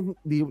kaibigan,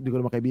 di ko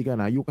naman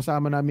kaibigan yung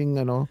kasama naming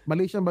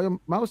Malaysian ba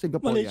yung Mau?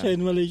 Singapore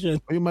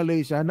Malaysian. O yung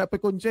Malaysian,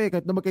 napikonsye,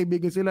 kahit na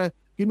magkaibigan sila,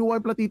 kinuha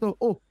yung platito.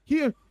 Oh,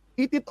 here,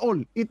 eat it all.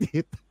 Eat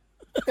it.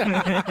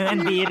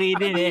 Andiri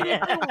din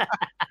eh.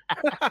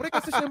 Pre,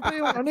 kasi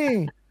siyempre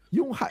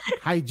yung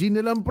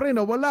hygiene nilang pre,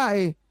 nawala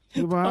eh.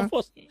 Diba?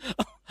 Tapos,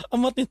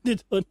 ang matindi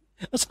doon,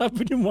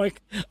 sabi ni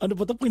Mark, ano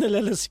ba ito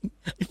pinalalasing?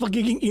 Yung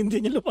pagiging Indian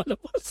niya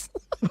lumalabas.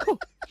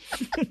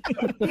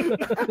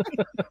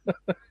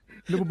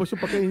 Lumabas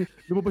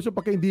yung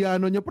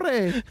pagka-Indiano niya,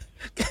 pre.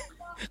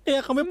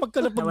 Kaya kami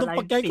pagkalapag ng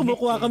pagkain,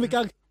 kumukuha kami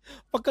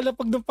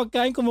pagkalapag ng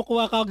pagkain,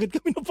 kumukuha kagad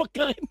kami ng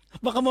pagkain.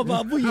 Baka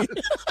mababoy eh.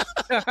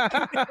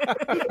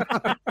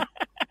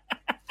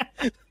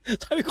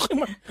 Sabi ko kay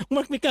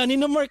Mark, may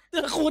kanin na Mark.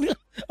 Ako na,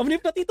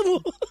 yung platito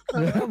mo.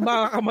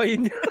 Baka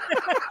kamayin niya.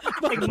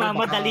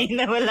 Nagmamadali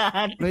na wala.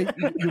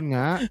 Yun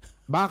nga.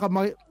 Baka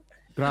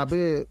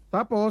grabe.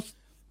 Tapos,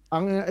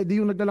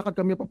 yung naglalakad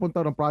kami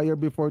papunta ron prior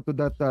before to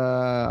that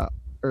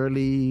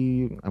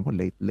early,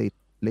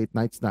 late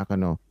nights na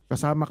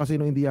kasama kasi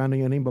ng Indiano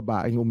yun yung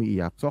babaeng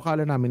umiiyak. So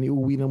akala namin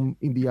iuwi ng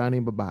Indiano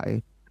yung babae.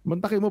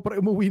 Mantakin mo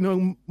para umuwi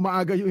ng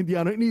maaga yung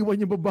Indiano,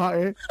 iniwan yung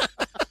babae.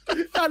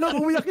 Kala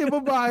umiyak yung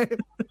babae.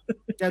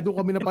 Kaya doon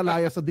kami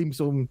napalaya sa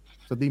dimsum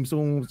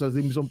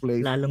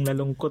place. Lalong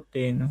nalungkot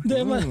eh. No?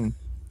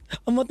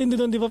 Ang matindi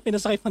doon, di ba,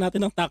 pinasakay pa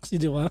natin ng taxi,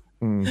 di ba?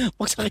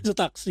 Pagsakay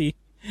sa taxi,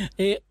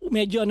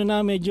 medyo ano na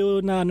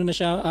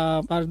siya,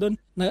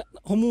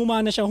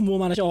 humuma na siya,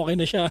 okay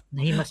na siya.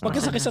 Nahimas na.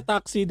 Pagkasakit sa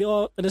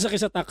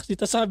taxi,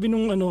 tapos sabi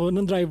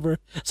nung driver,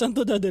 saan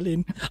to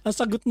dadalhin? Ang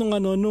sagot nung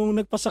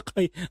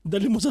nagpasakay,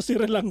 dali mo sa Sri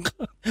Lanka.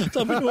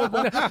 Sabi mo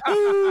ba?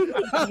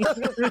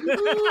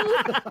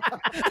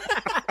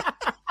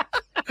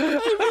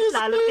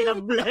 Lalo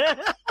tinabla.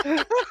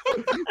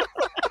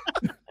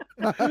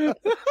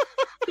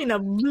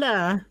 Tinabla.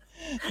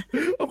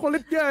 Ang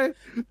kulit niya eh.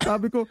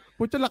 Sabi ko,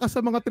 putya lakas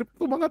sa mga trip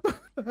ko mga to.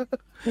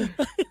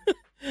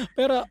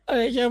 Pero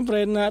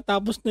syempre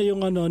natapos na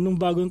yung nung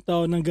bagong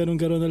taon ng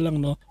ganun-ganun na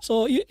lang, no.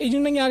 So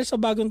yung nangyari sa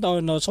bagong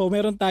taon, no. So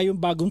meron tayong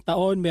bagong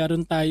taon,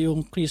 meron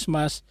tayong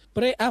Christmas.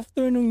 Pre,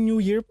 after nung New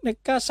Year,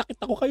 nagkasakit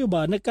ako kayo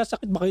ba?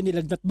 Nagkasakit ba kayo?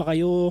 Nilagnat ba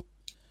kayo?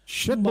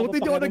 Shit, buti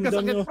di ako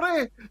nagkasakit,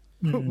 pre.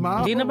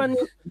 Hindi naman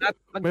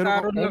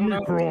nagkaroon lang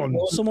ng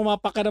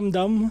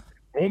Sumamapakaramdam.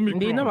 Omicron.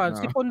 Hindi naman,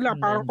 sipon lang,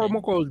 parang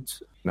common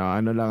colds. Na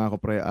ano lang ako,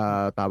 pre,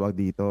 tawag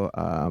dito,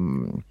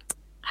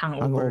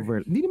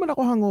 hangover. Hindi naman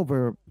ako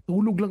hangover.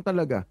 Tulog lang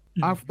talaga.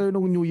 After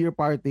nung New Year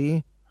party,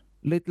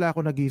 late lang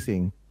ako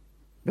nagising.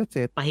 That's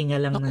it. Pahinga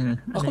lang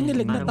na. Ako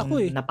nilagnat ako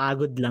eh.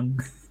 Napagod lang.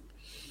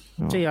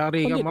 Si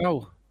Yari ka,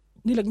 Mau.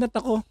 Nilagnat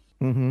ako.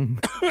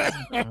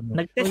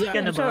 Nag-test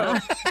ka na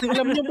ba?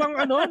 Alam niyo bang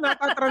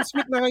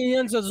nakatransmit na kayo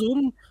yan sa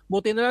Zoom?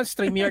 Buti na lang,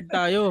 StreamYard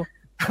tayo.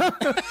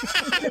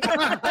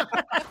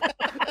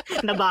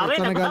 Nabawi.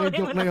 Saan nagaling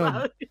joke na yun?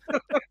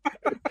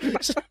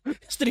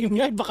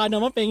 StreamYard, baka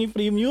naman pengi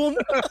premium.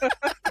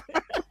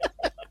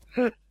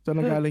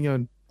 Saan nagaling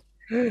yun?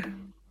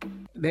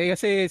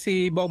 Kasi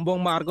si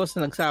Bongbong Marcos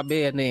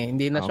nagsabi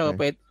hindi na siya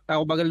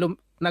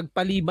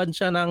nagpaliban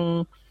siya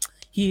ng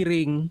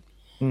hearing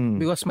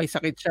because may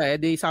sakit siya.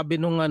 Sabi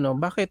nung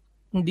bakit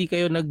hindi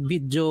kayo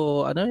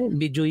nag-video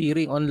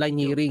hearing, online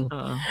hearing?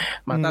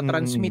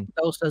 Matatransmit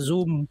daw sa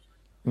Zoom.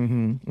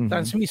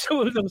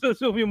 Transmissible daw sa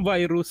Zoom yung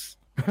virus.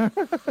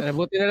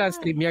 Buti na lang,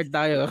 StreamYard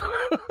tayo.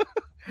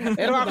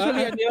 Pero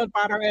actually,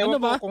 parang ewan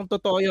ko kung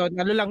totoo yun.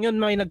 Lang yun,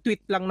 may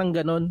nag-tweet lang ng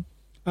ganun.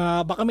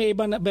 Baka may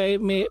iba na,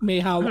 may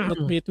hawak na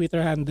may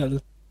Twitter handle.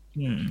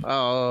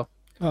 Oo.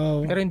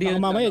 Pero hindi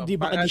yun. Mamaya,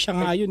 baka di siya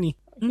nga yun eh.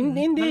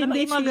 Hindi.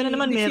 Mga ganun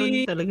naman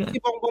meron talaga. Si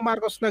Bongbong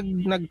Marcos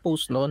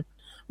nag-post noon.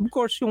 Of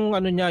course, yung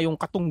yung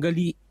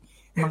katunggali.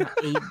 Mga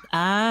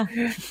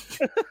aid.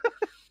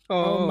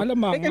 Oo.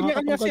 Malamang.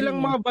 Kanya-kanya silang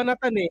mga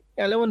banatan eh.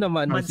 Alam mo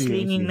naman.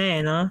 Mudslinging na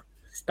no?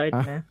 Start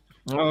na.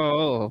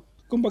 Oo.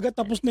 Kumbaga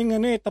tapos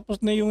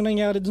na yung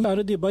nangyari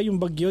doon, di ba? Yung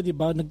bagyo, di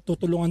ba?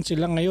 Nagtutulungan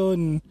sila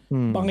ngayon.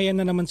 Bangayan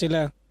na naman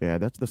sila. Yeah,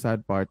 that's the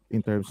sad part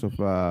in terms of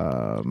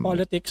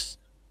Politics.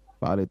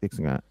 Politics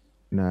nga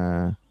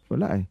na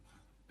wala eh.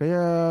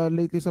 Kaya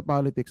lately sa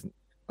politics,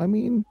 I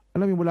mean,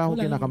 alam mo, wala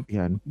akong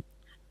kinakampihan.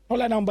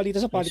 Wala na akong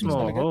balita sa politics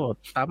talaga. Oo,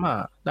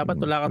 tama. Dapat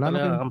wala ka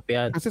talaga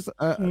kampihan. Kasi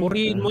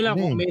purihin mo lang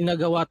kung may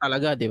nagawa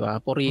talaga, di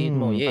ba? Purihin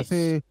mo, yes.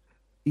 Kasi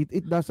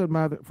it doesn't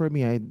matter for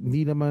me.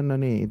 Hindi naman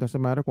it doesn't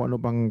matter kung ano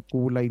bang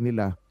kulay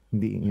nila.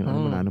 Hindi,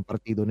 anong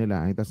partido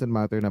nila. It doesn't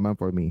matter naman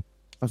for me.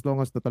 As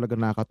long as talaga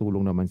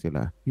nakatulong naman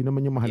sila. Yun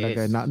naman yung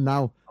mahalaga. Yes.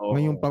 Now,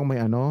 ngayon pang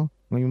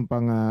ngayon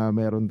pang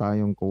meron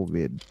tayong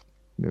COVID.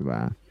 'Di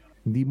ba?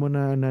 Hindi mo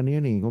na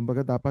yun eh.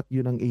 Kumbaga dapat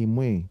yun ang aim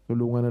mo eh.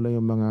 Tulungan na lang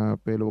yung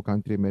mga fellow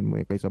countrymen mo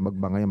eh. Kaysa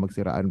magbangay,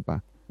 magsiraan pa.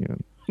 Yun.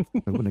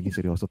 Naging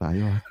seryoso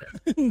tayo.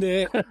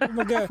 Hindi.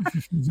 Kumbaga,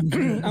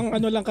 ang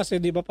lang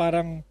kasi, di ba,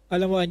 parang,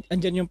 alam mo,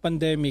 andyan yung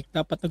pandemic.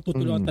 Dapat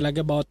nagtutulungan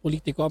talaga bawat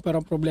politiko. Pero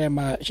ang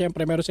problema,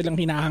 syempre, meron silang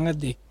hinahangad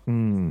eh.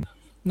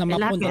 Na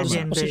mapunta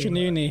sa posisyon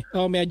na yun eh.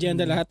 May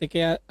agenda lahat eh.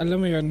 Kaya, alam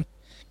mo yun,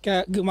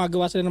 kaya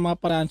gumagawa sila ng mga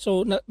paraan.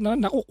 So,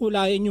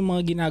 nakukulayan yung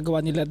mga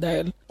ginagawa nila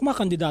dahil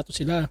kumakandidato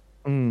sila.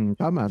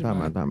 Tama.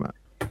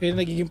 Kaya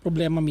nagiging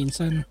problema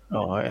minsan.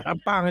 Okay.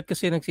 Ang pangit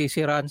kasi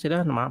nagsisiraan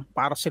sila.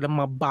 Para silang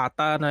mga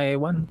bata na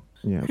ewan.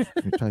 Yeah.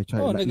 Chay.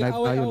 Live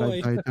tayo.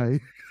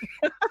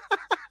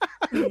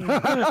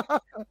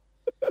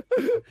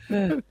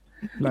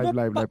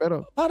 Live.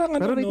 Pero parang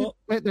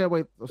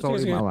wait.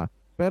 Sorry, Mawa.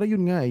 Pero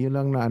yun nga, yun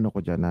lang na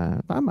ko dyan na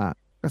tama.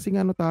 Kasi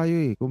nga tayo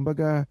eh.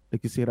 Kumbaga,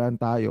 nagsisiraan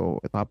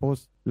tayo.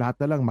 Tapos, lahat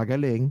na lang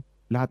magaling.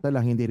 Lahat na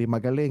lang hindi rin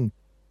magaling.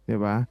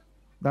 Diba?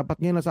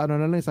 Dapat ngayon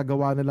sa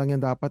gawa na lang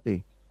yan dapat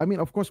eh. I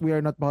mean, of course, we are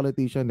not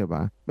politician, di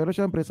ba? Pero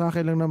syempre, sa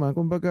akin lang naman,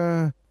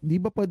 kumbaga,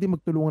 di ba pwede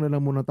magtulungan na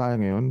lang muna tayo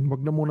ngayon?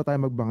 Wag na muna tayo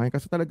magbangay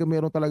kasi talaga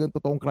meron talagang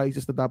totoong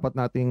crisis na dapat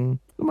nating,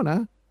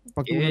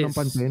 pagtuunan ng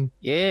pansin.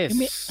 Yes.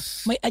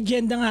 May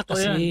agenda nga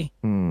kasi.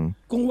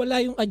 Kung wala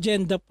yung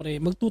agenda,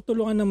 pre,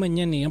 magtutulungan naman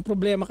yan eh. Ang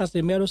problema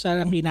kasi, meron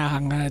silang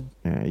hinahangad.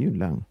 Yun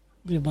lang.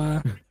 Di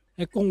ba?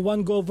 Kung one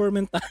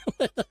government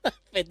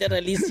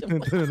federalism.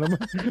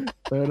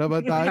 Pero naman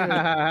tayo.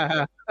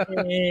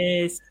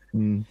 Yes.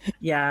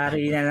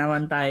 Yari na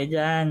naman tayo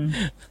dyan.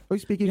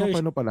 Speaking of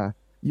pala,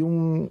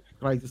 yung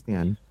crisis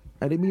niyan,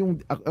 alam mo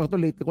yung,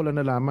 late ko lang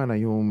nalaman na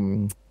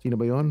yung, sino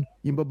ba yun?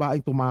 Yung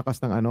babaeng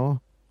tumakas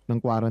ng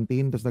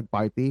quarantine, tapos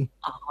nag-party.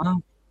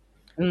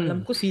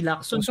 Alam ko si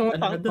Lacson. So,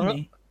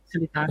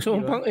 Salita.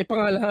 So,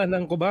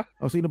 ipangalanan ko ba?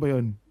 Sino ba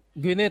yun?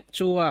 Gwyneth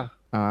Chua.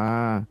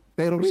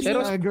 Terrorist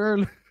Pero- na,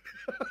 girl.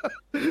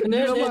 Hindi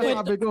naman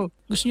sabi ko.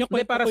 Gusto niyo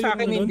Hindi, para sa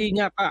akin, yung hindi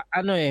nga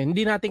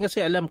hindi natin kasi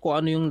alam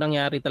kung ano yung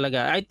nangyari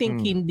talaga. I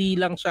think hindi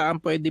lang siya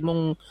ang pwede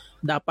mong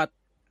dapat,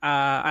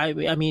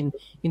 I mean,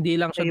 hindi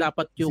lang siya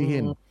dapat yung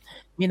Sisihin.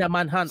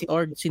 minamanhunt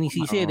or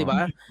sinisisi, Oo. di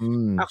ba?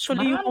 Mm.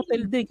 Actually, yung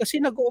hotel din, kasi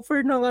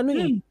nag-offer ng ano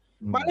eh.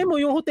 Malay mo,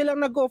 yung hotel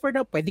ang nag-offer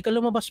na pwede ka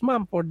lumabas,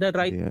 ma'am, for the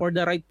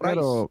right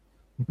price.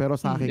 Pero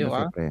sa akin Di kasi,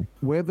 ba? pre,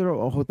 whether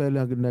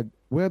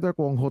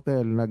kung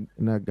hotel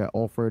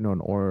nag-offer nun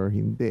or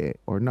hindi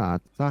or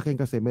not, sa akin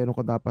kasi meron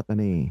ka dapat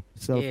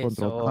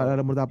self-control. Yes,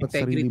 alam mo dapat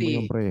sa sarili mo integrity.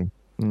 yung pre.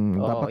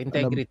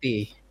 Integrity.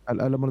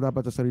 Alam mo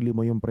dapat sa sarili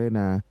mo yung pre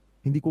na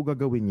hindi ko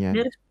gagawin yan.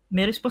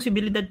 May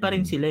responsibilidad pa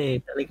rin sila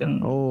eh.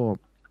 Talagang, Oo.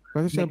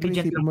 Kasi syempre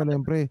Negligent isipin mo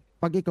lang pre,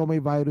 pag ikaw may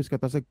virus ka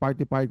tapos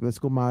party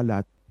tapos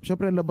kumalat,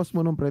 syempre labas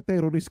mo nung pre,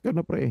 terrorist ka na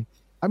pre.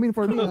 I mean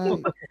for me,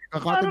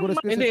 kakategorize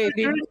ko Hindi,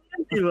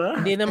 di ba?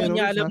 hindi naman Pero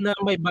niya sa- alam na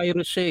may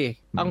virus siya eh.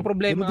 Ang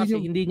problema Ganun din kasi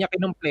yung- hindi niya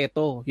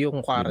kinumpleto yung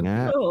quarantine.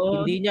 nga.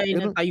 Oo. Hindi niya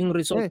inantay yung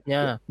result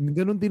niya.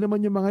 Ganun din naman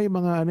yung mga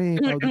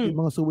tawag dito,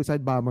 yung mga suicide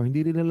bomber.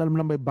 Hindi rin alam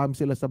na may bomb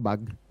sila sa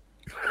bag.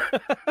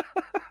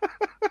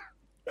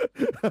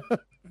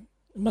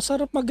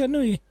 Masarap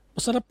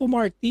Masarap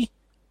pumarty.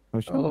 O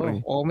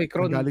syempre.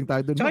 Omicron. Galing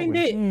tayo dun. Tsaka no,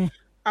 hindi. Mm.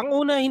 Ang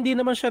una, hindi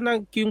naman siya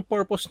yung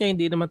purpose niya,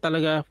 hindi naman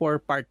talaga for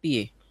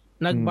party eh.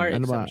 Nag-bar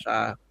ano exam ba? siya.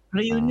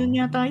 Reunion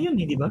yata yun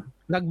eh, di ba?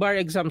 Nag-bar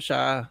exam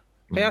siya.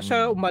 Kaya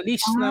siya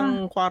umalis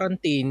ng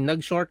quarantine,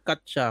 nag-shortcut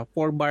siya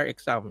for bar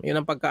exam.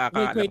 Yun ang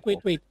pagkakaalam ko.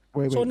 Wait.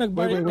 Wait. So,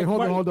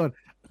 Hold on.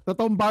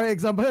 Totoong bar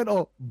exam ba yan?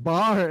 O,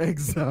 bar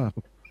exam.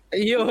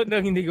 Ayun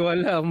ang hindi ko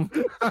alam.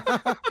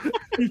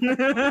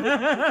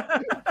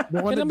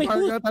 Mukhang Pero may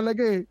nag-bar ka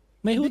talaga eh.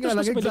 May Hindi Hooters nga ba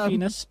lang sa exam.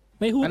 Pilipinas?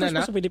 May Hooters Ano ba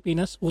na? sa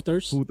Pilipinas?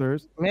 Hooters?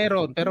 Hooters.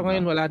 Meron, pero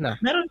ngayon wala na.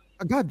 Meron,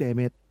 God damn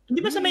it. di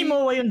ba sa may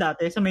MOA yun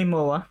dati? Sa may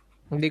MOA?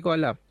 Hindi ko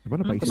alam. Diba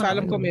napaisip Basta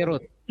alam ko tayo?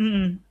 meron.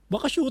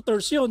 Baka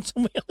shooters yun.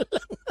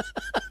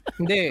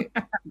 Hindi.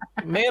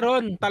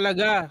 Meron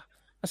talaga.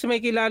 Kasi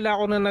may kilala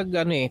ako na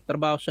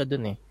trabaho siya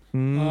dun eh.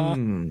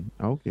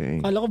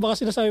 Okay. Kala ko baka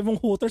sinasabi mong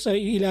Hooters sa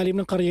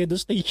ilalim ng Carriedo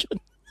Station.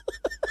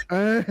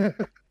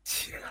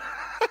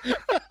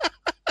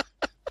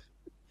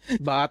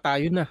 Baka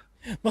tayo na.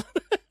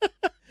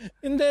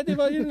 Hindi, di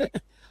ba? Yun,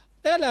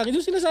 kaya lang,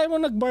 yung sinasabi mo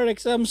nag-bar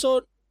exam,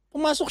 so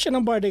pumasok siya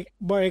ng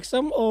bar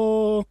exam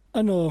o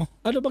ano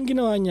bang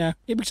ginawa niya?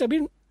 Ibig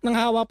sabihin,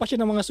 nanghawa pa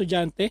siya ng mga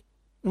estudyante,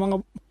 ng mga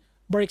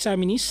bar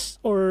examinees,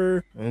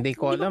 or Hindi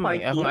ko Hindi alam ba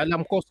eh. party? Ang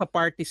alam ko sa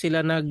party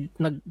sila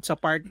sa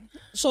part.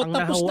 so Ang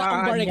tapos na ang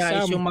nahawaan bar niya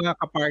exam. is yung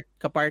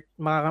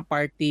mga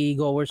party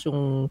goers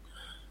yung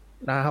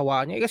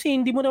nahawaan niya. Kasi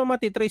hindi mo naman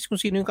matitrace kung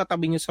sino yung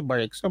katabi niya sa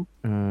bar exam.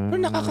 Pero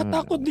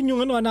nakakatakot din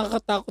yung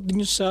nakakatakot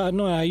din yung sa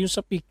yung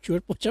sa picture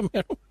po siya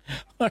merong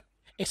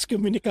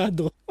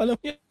excommunicado. Alam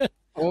mo yan?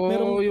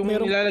 Oo, yung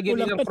merong nilalagyan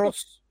kulang nilang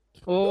cross.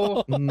 Oo,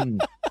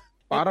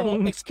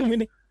 parang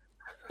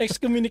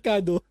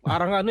excommunicado.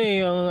 parang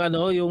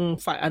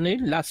yung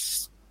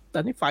last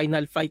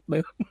final fight ba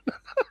yun?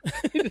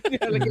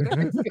 Nilalagyan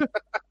ng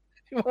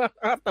yung mga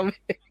katabi.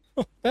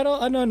 Pero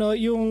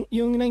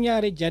yung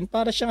nangyari diyan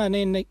para siyang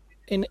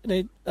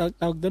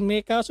tawag doon,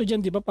 may kaso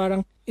diyan, 'di ba,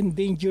 parang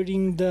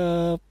endangering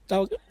the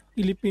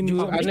Philippine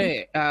ano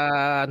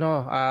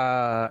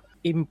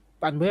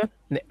ba yan?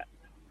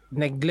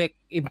 Neglect,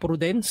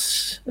 imprudence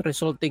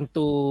resulting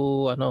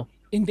to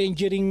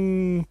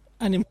endangering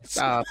animals.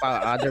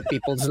 other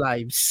people's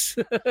lives.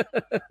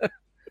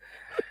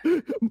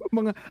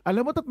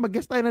 Alam mo,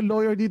 mag-guest tayo ng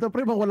lawyer dito,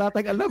 pre, wala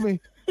tayong alam eh.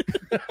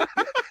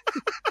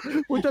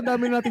 Pucha,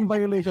 dami nating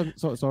violation.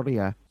 Sorry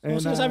ah.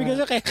 So, sinasabi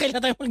ko kaya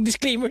kailangan tayo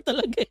mag-disclaimer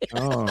talaga eh.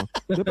 Oo.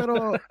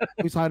 Pero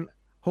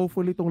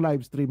hopefully itong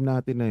live stream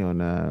natin na yun,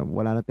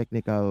 wala na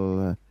technical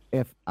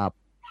F-up.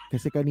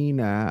 Kasi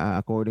kanina,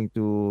 according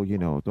to,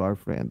 to our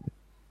friend,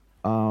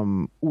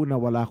 una,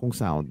 wala akong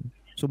sound.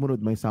 Sumunod,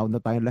 may sound na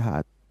tayong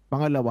lahat.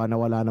 Pangalawa,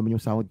 nawala naman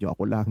yung sound nyo.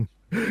 Ako lang.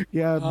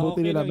 Kaya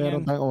buti okay nila lang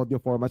meron yan. tayong audio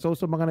format. So,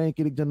 mga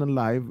nakikinig dyan ng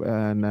live,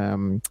 and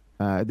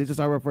this is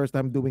our first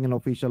time doing an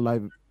official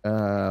live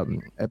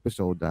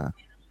episode.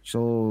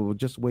 So,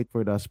 just wait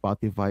for the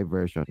Spotify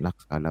version.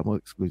 Naks, kala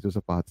mo, exclusive sa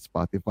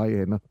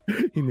Spotify eh, no?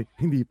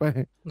 hindi pa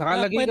eh.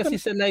 Nakalagay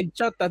kasi sa live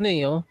chat, 4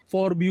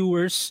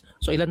 viewers.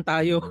 So, ilan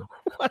tayo?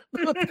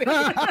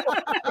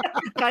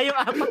 Kayong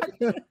apat.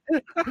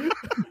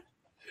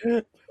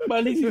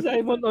 Bali si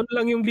Simon on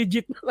lang yung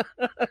legit na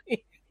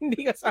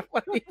hindi kasama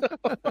dito.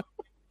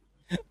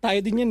 Tayo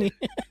din yan eh.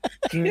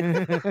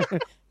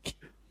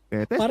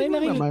 Testing Parang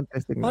naman,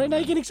 testing Parang naman.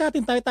 nakikinig sa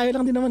atin, tayo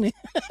lang din naman eh.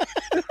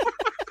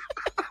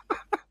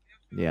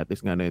 Yeah, at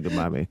least nga na yung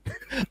dumami.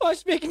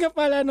 Speaking of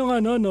pala nung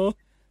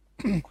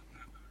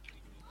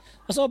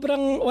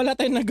sobrang wala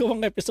tayong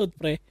nagawang episode,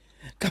 pre.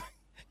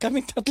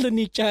 Kaming tatlo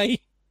ni Chai,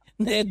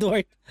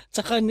 Edward,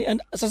 tsaka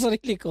sa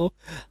sarili ko,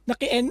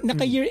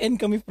 naka-year end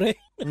kami, pre.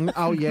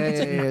 Oh,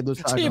 yeah. Doon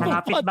sa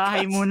Malapit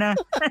bahay muna.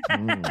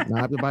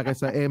 Malapit bahay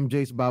sa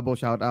MJ's Babo.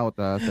 Shout out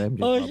sa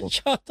MJ's Babo.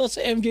 Shout out sa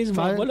MJ's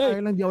Babo.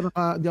 Sayang lang di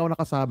ako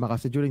nakasama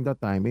kasi during that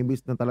time,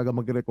 imbis na talaga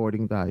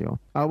mag-recording tayo,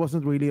 I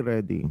wasn't really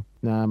ready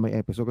na may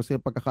episode.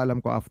 Kasi pagkakalam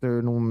ko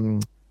after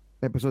nung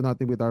episode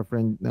natin with our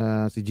friend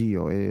si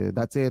Gio,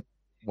 that's it.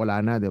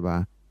 Wala na, di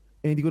ba?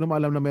 Hindi ko naman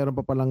alam na meron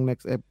pa palang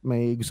next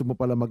may gusto mo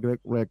pala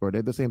mag-record.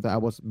 At the same time,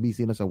 I was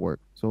busy na sa work.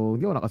 So,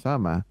 hindi ako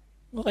nakasama.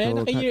 Kaya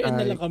naka-year end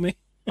na lang kami.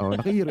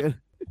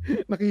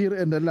 Naka-year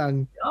end na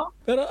lang.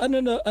 Pero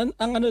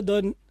ang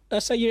doon,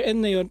 sa year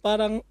end na yun,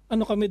 parang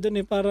kami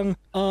doon parang,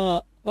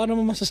 paano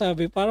mo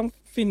masasabi? Parang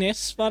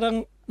finesse,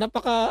 parang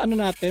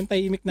natin,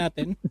 tahimik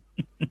natin.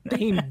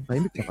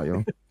 Tahimik na kayo?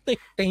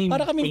 Tame.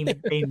 Para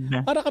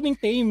kaming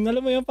tame.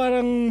 Alam mo yun,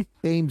 parang...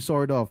 Tame,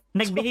 sort of.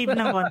 Nag-behave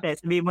ng konti.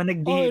 Sabi mo,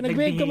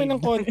 nag-behave kami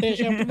ng konti.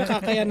 Siyempre,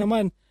 nakakaya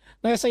naman.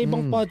 Nasa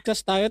ibang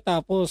podcast tayo,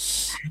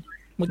 tapos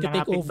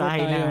magte-take over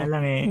tayo. Na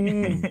lang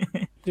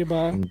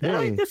Diba?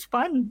 Pero it was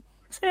fun.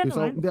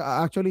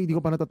 Actually, hindi ko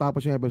pa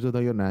natatapos yung episode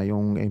na yun,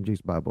 yung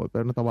MJ's Bubble.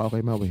 Pero natawa ako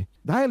kay Mau.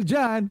 Dahil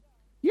dyan,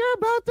 you're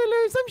about to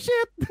learn some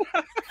shit.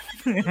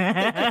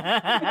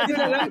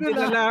 Hindi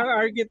na lang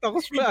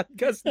Architox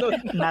podcast doon.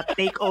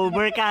 Na-take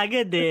over ka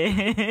agad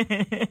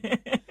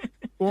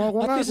Kung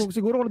ako nga, kung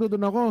siguro kung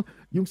natutunan ako,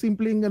 yung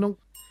simpleng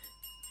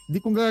di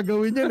kong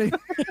gagawin yan eh.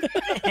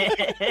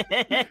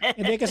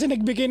 Hindi, kasi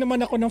nagbigay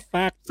naman ako ng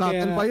fact.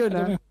 Sakal pa yun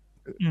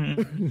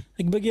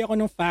Nagbigay ako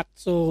ng fact,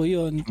 so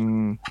yun.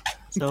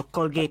 So,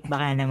 Colgate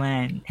baka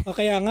naman.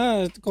 Kaya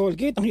nga,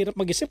 Colgate, ang hirap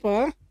mag-isip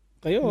ha.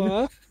 Kayo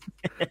ha.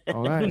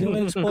 Okay.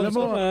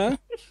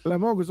 Alam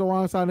mo, gusto ko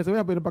nga sana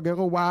sabihin, pinapagay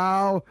ko,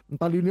 wow, ang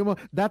talino mo.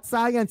 That's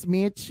science,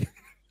 Mitch.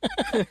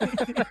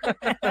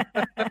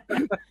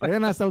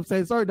 Ayan na,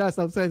 self-censored.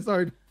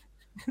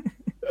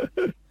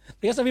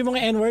 Kaya sabi mo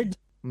nga N-word.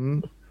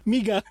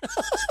 Miga.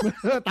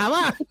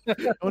 Tama!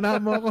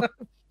 Unahan mo ako.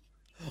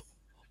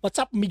 What's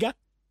up, Miga?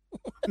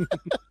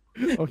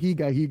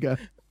 Higa.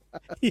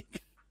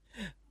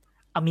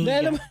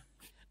 Amiga.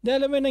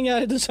 Dahil alam mo yung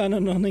nangyari dun sa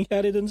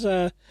nangyari dun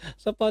sa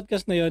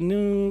podcast na yun,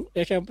 yung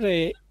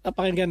syempre,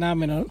 napakinggan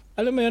namin,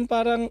 alam mo yun,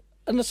 parang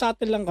sa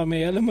atin lang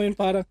kami, alam mo yun,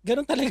 parang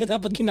ganun talaga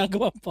dapat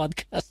ginagawa ang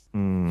podcast.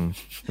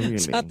 Really?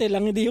 Sa atin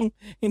lang, hindi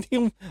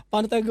yung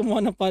paano tayo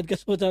gumawa ng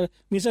podcast po,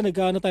 minsan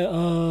nag-ano tayo,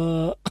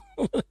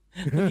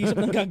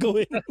 nag-isip ng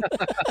gagawin.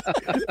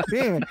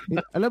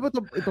 Alam mo,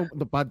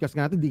 ito podcast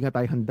natin, di nga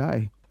tayo handa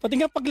eh. Pati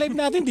nga pag live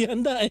natin, di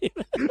handa eh.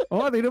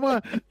 Tingnan mo,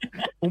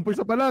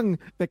 umpisa pa lang,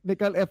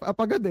 technical F-up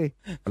agad eh.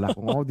 Wala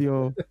akong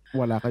audio,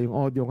 wala kayong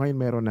audio, ngayon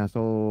meron na.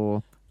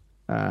 So,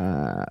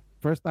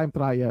 first time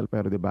trial,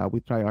 pero diba, we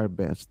try our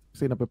best.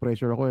 Kasi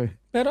nape-pressure ako eh.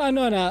 Pero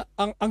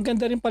ang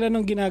ganda rin pala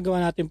ng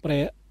ginagawa natin,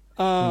 pre.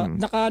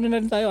 Naka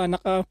na rin tayo,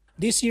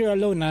 this year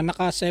alone,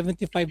 naka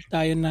 75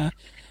 tayo na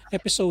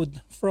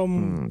episode from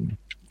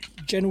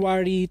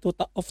January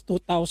of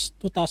 2020,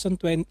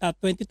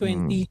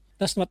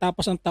 tapos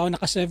matapos ang taon,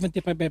 naka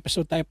 75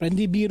 episode tayo, pre.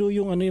 Hindi biro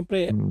yung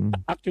pre.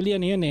 Actually,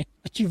 yun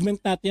achievement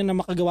natin yan na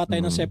makagawa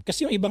tayo ng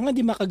kasi yung iba nga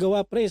di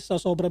makagawa, pre, sa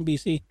sobrang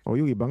busy.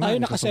 Yung iba nga.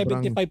 Tayo naka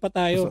 75 pa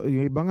tayo.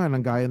 Yung iba nga,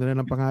 nanggaya na rin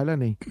ng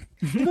pangalan eh.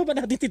 Di ba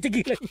natin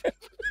titigilan yan?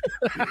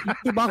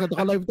 Bakit?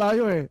 Naka-live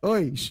tayo eh.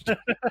 Oy!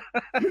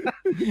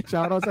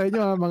 Shoutout sa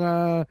inyo mga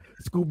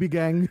Scooby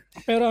Gang.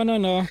 Pero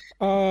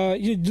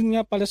yun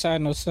nga pala sa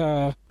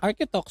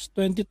Architox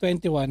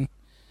 2021.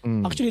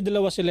 Actually,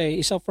 dalawa sila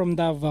eh. Isa from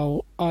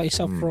Davao,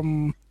 isa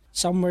from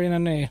somewhere in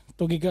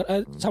Tugigar,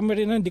 somewhere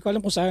in hindi ko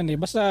alam kung saan eh.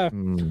 Basta,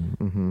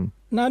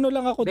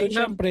 lang ako doon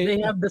syempre. They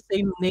have the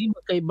same name,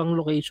 magkaibang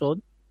location?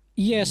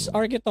 Yes,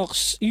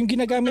 Architox. Yung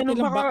ginagamit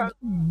nilang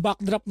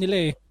backdrop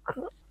nila eh.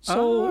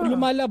 So,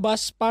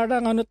 lumalabas,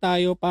 parang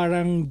tayo,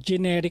 parang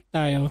generic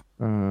tayo.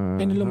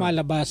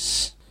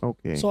 Lumalabas.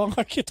 Okay. So, ang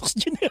Architox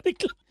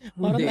generic lang.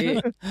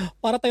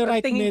 Para tayo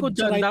right tingin ko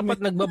dyan,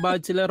 dapat nagbabad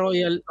sila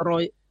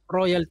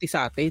royalty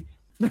sa atin.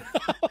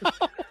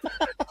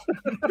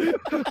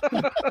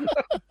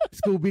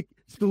 Scooby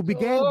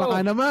Gang,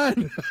 baka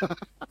naman.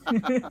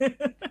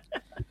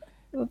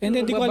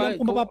 Hindi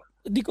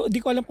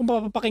ko alam kung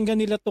mapapakinggan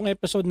nila tong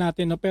episode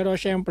natin, pero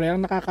syempre,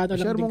 ang nakakatawa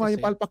lang share mo nga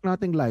yung palpak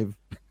nating live.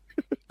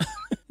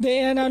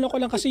 Hindi, ko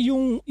lang kasi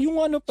yung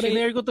pre.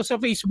 Sinare ko to sa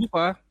Facebook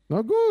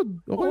Good.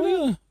 Okay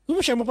na.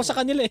 Share mo pa sa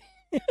kanila eh.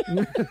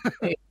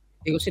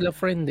 Hindi ko sila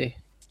friend eh.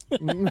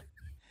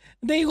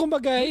 Hindi,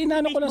 kumbaga,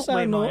 ko lang sa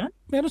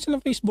meron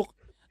silang Facebook.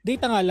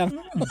 Data nga lang.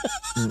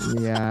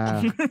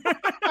 Yeah.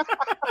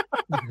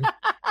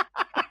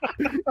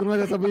 Kung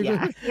sasabihin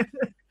ko.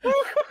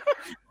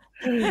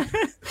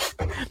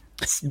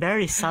 It's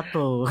very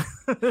subtle.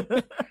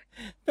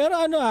 Pero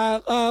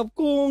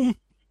kung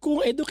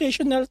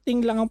educational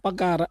thing lang ang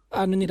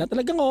nila,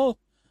 talagang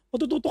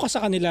matututo ka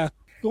sa kanila.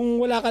 Kung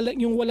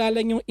wala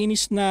lang yung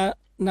inis na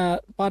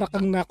para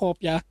kang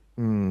nakopya,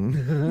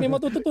 may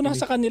matututunan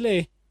sa kanila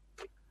eh.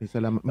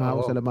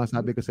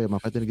 Sabi ko sa'yo,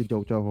 mapatin naging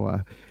joke ko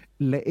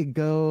let it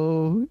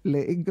go.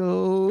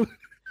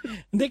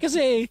 Hindi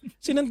kasi,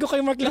 sinend ko kay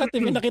Mark lahat.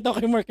 May nakita ko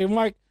kay Mark.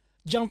 Mark,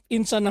 jump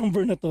in sa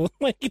number na to.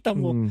 Makikita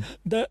mo.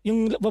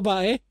 Yung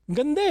babae,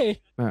 ganda eh.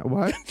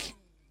 What?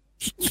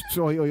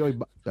 Oy.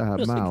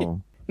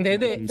 Mao.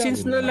 Hindi.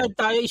 Since na-live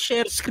tayo,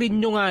 share screen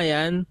nyo nga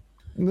yan.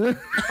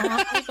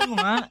 Ito mo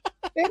nga.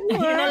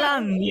 Yun na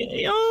lang.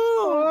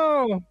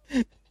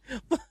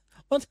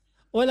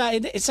 Wala.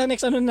 Sa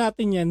next ano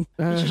natin yan.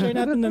 I-share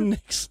natin ng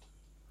next.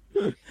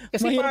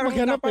 Kasi mahirap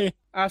maghanap dapat,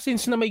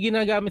 since na may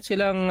ginagamit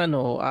silang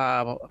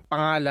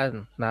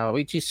pangalan na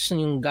which is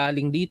yung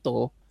galing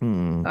dito,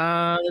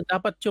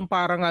 dapat yung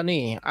parang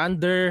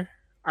under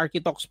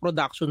Architox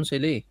Production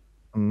sila eh.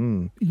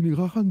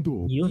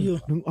 Inikakando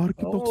ng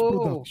Architox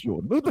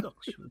Production.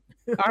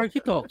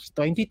 Architox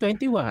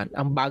 2021,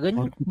 ang bago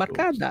niyong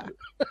barkada.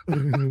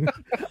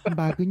 Ang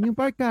bago niyong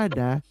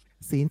barkada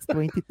since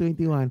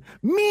 2021.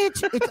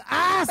 Mitch, it's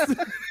us!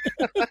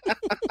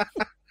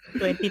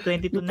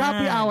 2022 na.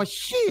 Copy our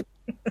shit!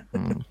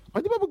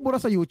 Pwede ba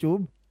magbura sa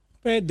YouTube?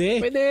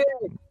 Pwede.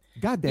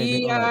 God damn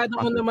it. Ano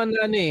mo naman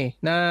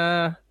na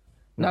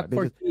not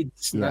for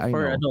kids. Not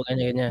for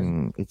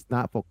ganyan. It's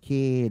not for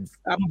kids.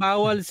 Ang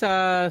bawal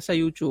sa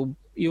YouTube,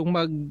 yung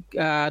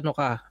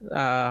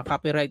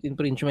copyright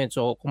infringement.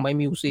 So, kung may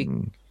music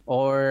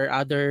or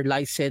other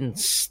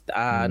licensed,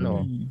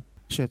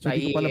 Shit, so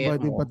hindi ko pala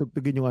pwede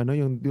patugtugin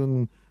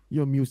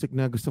yung music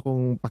na gusto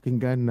kong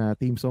pakinggan na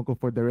theme song ko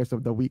for the rest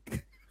of the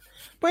week.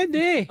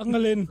 Pwede. Ang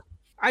alin.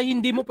 Ay,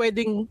 hindi mo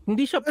pwedeng,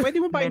 pwede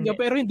mo pakinggan,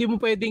 pero hindi mo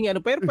pwedeng,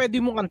 pero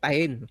pwede mo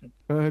kantahin.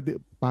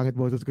 Pangit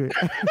boses ko eh.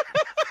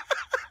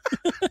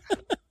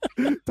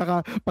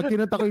 Saka, pag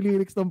kinanta ko yung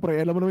lyrics ng pre,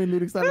 alam mo naman yung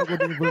lyrics na alam ko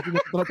din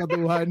yung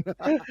trataduhan.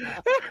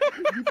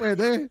 Hindi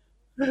pwede.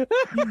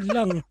 Yun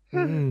lang.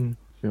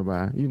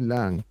 Diba? Yun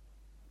lang.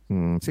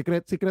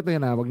 Secret na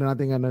yan Wag na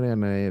natin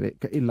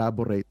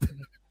elaborate.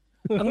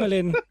 Ang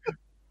alin.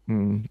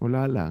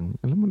 Wala lang.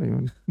 Alam mo na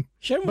yun.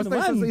 Share mo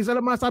basta naman. Isa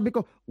lang masabi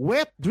ko,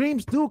 wet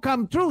dreams do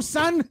come true,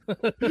 son!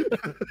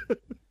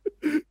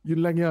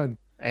 Yun lang yun.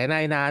 Ayun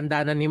na,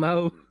 inaanda na ni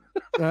Mau.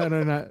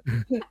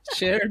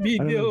 Share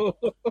video.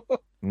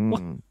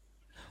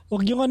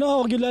 Huwag yung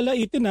huwag yung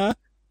lalaitin ha.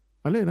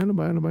 Alin, ano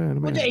ba?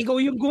 Hindi, ikaw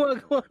yung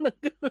gumagawa ng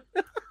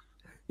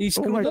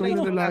i-screw na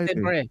lang natin,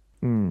 pre.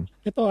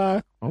 Ito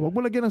ha. Huwag mo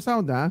lagyan ng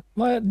sound ha.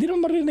 Di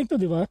naman marinig to,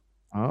 di ba?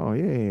 Oo,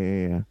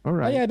 yeah.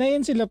 Alright.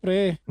 Ayan sila,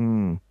 pre.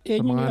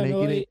 Yan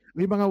yung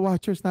may mga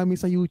watchers namin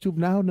sa YouTube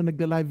na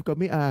nagla-live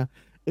kami.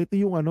 Ito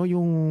yung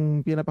yung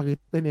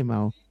pinapakita ni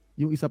Mau.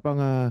 Yung isa pang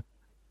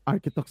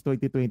Architox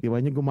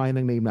 2021, yung gumaya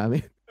ng name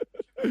namin.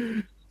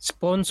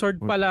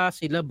 Sponsored pala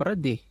sila, Brad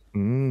eh.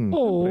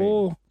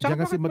 Oo. Diyan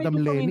kasi Madam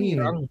Lenny.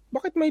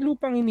 Bakit may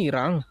lupang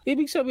hinirang?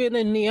 Ibig sabihin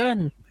na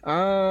niyan.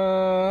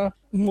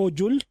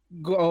 Module?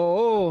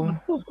 Oo.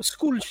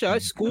 School siya,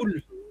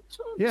 school.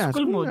 Yeah,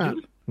 school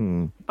module.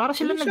 Para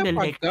sila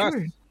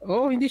nagde-lecture.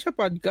 Hindi siya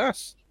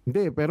podcast.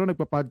 Hindi, pero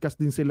nagpa-podcast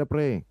din sila,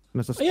 pre.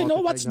 Nasa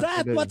Spotify. What's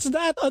that? What's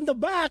that on the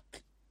back?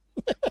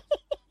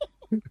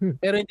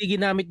 Pero hindi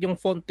ginamit yung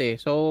font eh.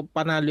 So,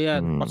 panalo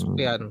yan. Pasok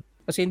yan.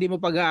 Kasi hindi mo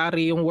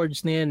pag-aari yung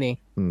words na yan eh.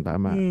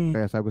 Tama.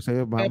 Kaya sabi ko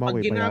sa'yo,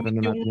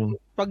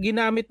 pag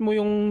ginamit mo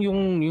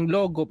yung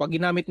logo, pag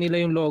ginamit nila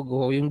yung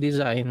logo, yung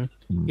design,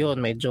 yun,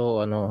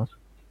 medyo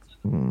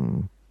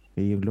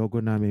yung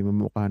logo namin,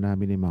 mamukha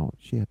namin ni Mau.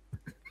 Shit.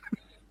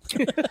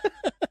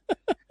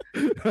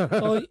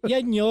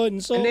 Yan yun.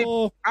 So,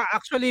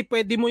 actually,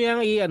 pwede mo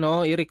yung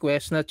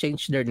i-request na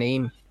change their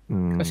name.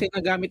 Kasi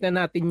nagamit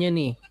na natin yan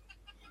eh.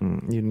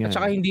 Yun nga. At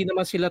saka hindi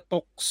naman sila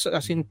talks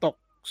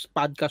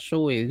podcast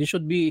show eh. It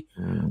should be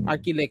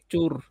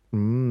Archilecture.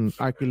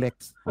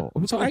 Archilex.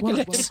 So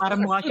Archilex.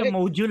 Parang mukha siya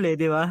module eh,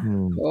 di ba?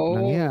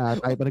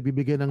 Tayo pa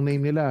nagbibigay ng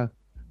name nila.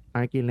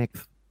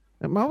 Archilex.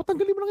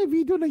 Tanggalin mo lang yung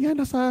video na yan.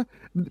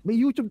 May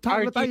YouTube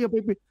channel na tayo.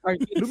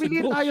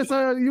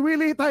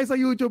 Lumili tayo sa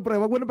YouTube, pre.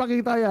 Wag mo na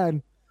pakita yan.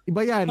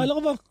 Iba yan.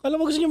 Kala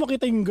ko gusto niyo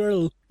makita yung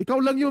girl. Ikaw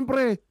lang yun,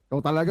 pre. Ikaw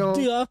talaga.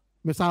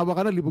 May sawa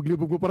ka na.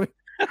 Libog-libog mo pa rin.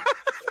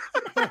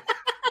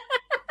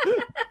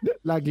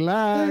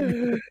 Laglag.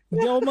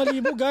 Hindi ako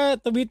malibog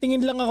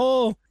tumitingin lang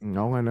ako.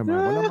 Oo nga naman.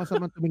 Wala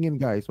masamang tumingin,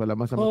 guys. Wala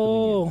masamang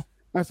tumingin.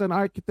 As an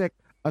architect,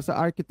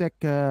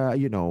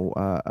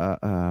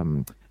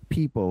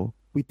 people,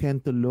 we tend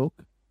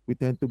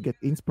to get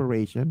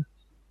inspiration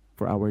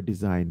for our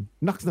design.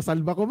 Naks,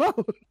 nasalba ko ba?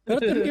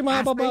 Pero trip kayo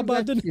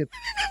mapababa dun. Trip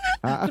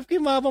kayo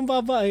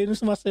mapababa nung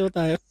sumasayo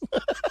tayo.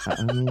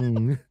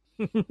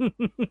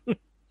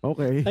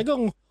 Okay. Ay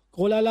kung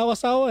wala lang ako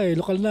asawa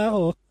lokal na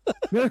ako.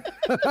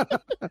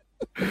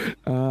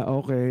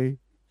 Okay.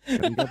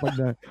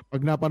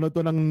 Pag napanood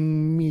to ng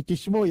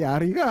michis mo,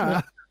 yari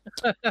ka.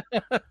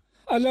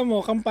 Alam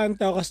mo,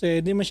 kampante ako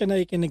kasi di man siya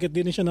nakikinig at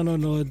di na siya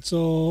nanonood.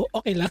 So,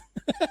 okay lang.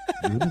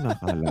 Yun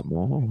nakala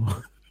mo.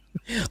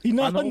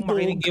 Paano kung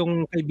makinig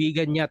yung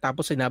kaibigan niya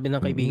tapos sinabi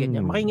ng kaibigan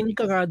niya, makinig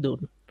ka nga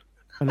doon.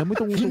 Alam mo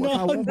itong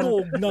asawa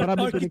mo. ng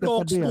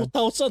Architox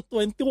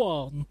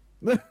 2021.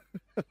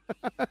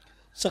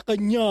 Sa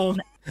kanya,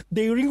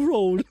 daring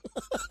role.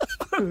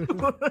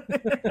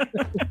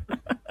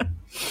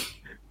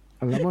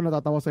 Alam mo,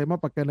 natatawa sa'yo mo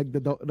pagka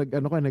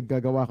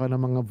naggagawa ka ng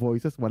mga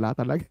voices, wala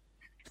talaga.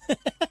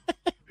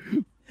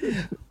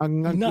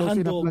 ang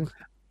close enough lang.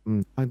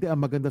 Ang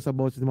maganda sa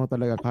boses mo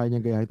talaga, kaya niya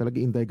gayahin talaga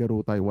Inday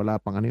Garutay.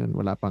 Wala pang ano yun,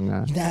 wala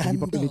pang hindi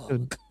pa pilit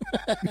yun.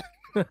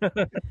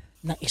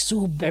 Nang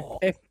isubo.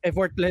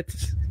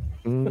 Effortless.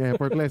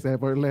 Effortless.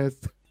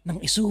 Nang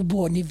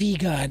isubo ni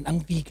Vegan ang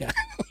Vegan.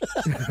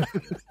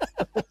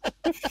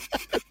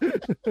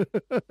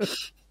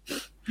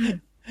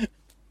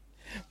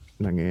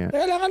 Nangyayari.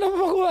 Kailangan na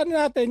mapaguhan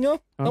natin yun.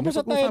 Tapos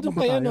na tayo doon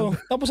kay ano.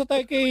 Tapos na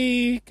tayo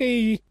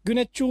kay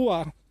Gwyneth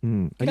Chua.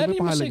 Ano ba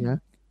pangalan niya?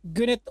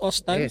 Gwyneth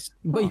Ostan. Yes.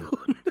 Iba yun.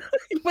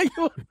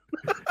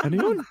 Ano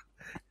yun?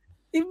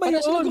 Iba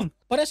yun.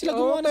 Para sila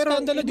gumawa ng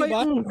skandalo, di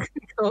ba?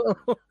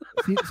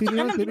 Sino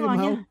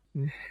yun?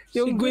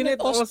 Yung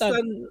Gwyneth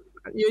Ostan,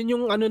 yun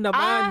yung ano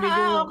naman, yun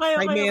yung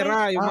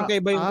chimera, yung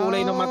magkaiba yung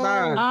kulay ng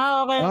mata.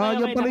 Okay.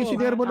 Yan pala yung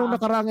sinare mo nung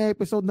nakarang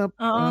episode na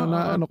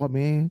ano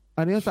kami.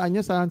 Ano yun? Saan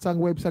yun? Saan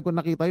website ko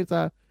nakita yun?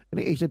 Sa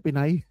Asian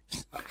Pinay?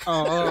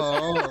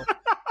 Oo.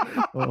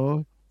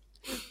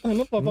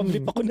 Ano,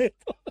 papablip ako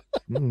nito.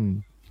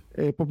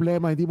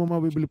 Problema, hindi mo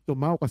mabiblip to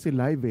Mau kasi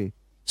live eh.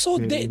 So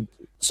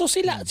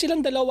silang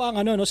dalawa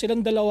ang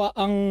silang dalawa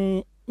ang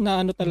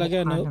na ano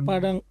talaga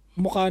parang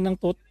mukha ng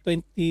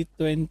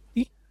 2021?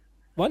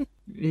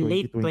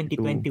 Late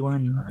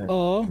 2021.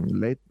 Oo.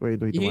 Late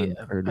 2021.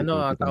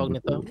 Ano ang tawag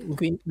nito?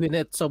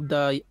 Gwyneths of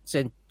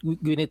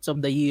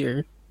the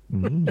year.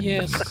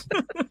 Yes.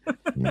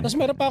 Tapos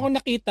meron pa akong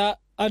nakita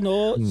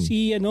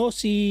si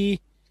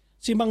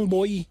Mang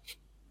Boy.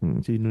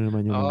 Sino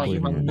naman yung Mang Boy?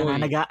 Yung Mang Boy.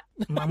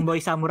 Mang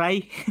Boy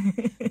Samurai.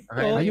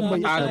 Yung ba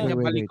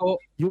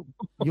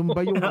yung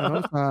ba yung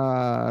sa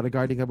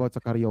regarding about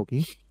sa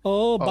karaoke?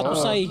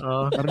 Batusay.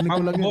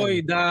 Mang Boy,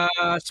 the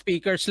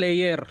speaker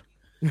slayer.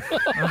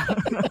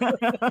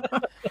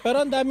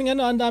 Pero ang daming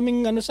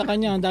sa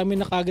kanya, ang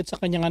daming nakagad sa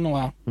kanyang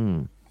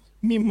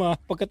mima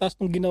pagkatapos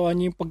nung ginawa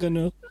niya yung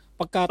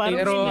pagkatay.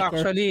 Pero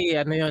actually,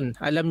 yun,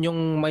 alam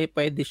nyong may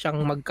pwede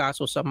siyang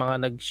magkaso sa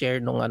mga nag-share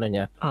nung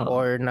niya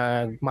or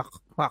nag-mock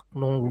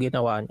nung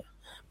ginawa niya.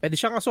 Pwede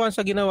siyang kasuhan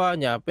sa ginawa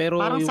niya, pero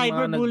parang yung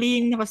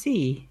cyberbullying na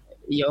kasi.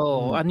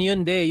 ano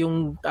yun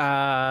yung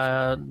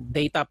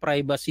data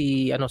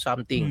privacy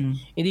something.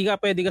 Hindi ka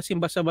pwede kasi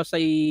basta-basta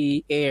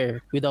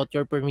i-air without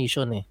your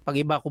permission Pag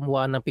iba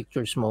kumuha ng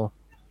pictures mo.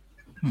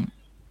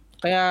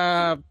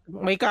 Kaya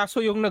may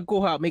kaso yung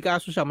nagkuha, may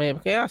kaso siya.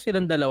 Kaya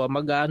silang dalawa,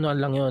 mag-aanoan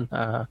lang yun.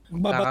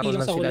 Babati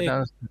lang sa huli.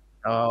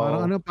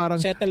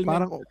 Parang settlement.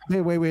 Parang,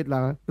 wait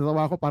lang.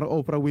 Natawa ko parang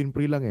Oprah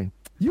Winfrey lang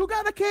You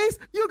got a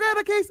case! You got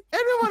a case!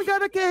 Everyone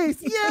got a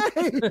case!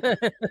 Yay!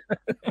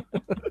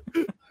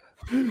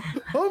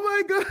 Oh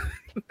my God!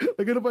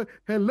 Nagano pa,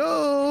 hello!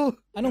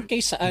 Anong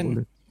case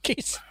saan?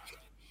 Case?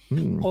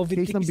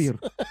 COVID case ng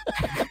beer.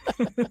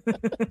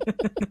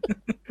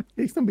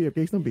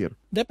 Case ng beer.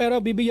 De, pero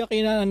bibigyan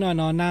kayo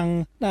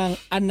ng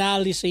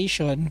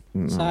analyzation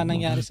sa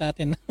nangyari sa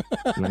atin.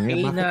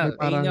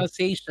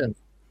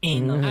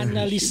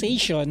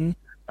 Analyzation.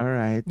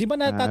 Alright. Di ba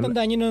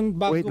natatandaan nyo nun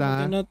bago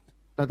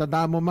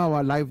tatandaan mo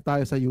live tayo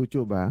sa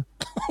YouTube Huwag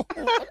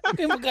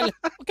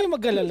kayo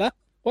mag-alala.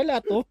 Wala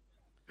to.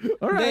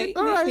 Alright.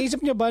 Naisip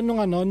nyo ba nung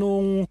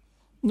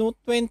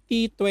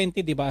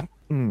 2020, di ba?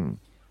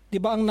 Di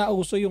ba ang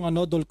nauso yung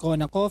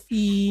Dolcona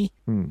coffee,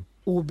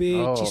 ube,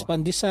 cheese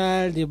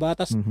pandesal, di ba?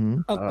 Tapos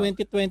ang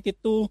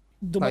 2022,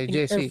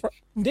 dumating air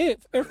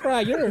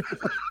fryer.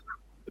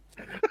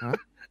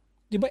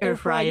 Di ba air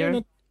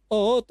fryer?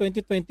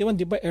 2021,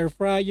 di ba air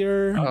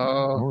fryer?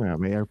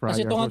 May air fryer.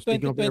 Kasi ito nga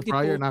 2022. Air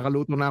fryer,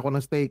 nakaluto na ako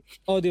ng steak.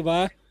 Di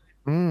ba?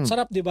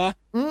 Sarap, di ba?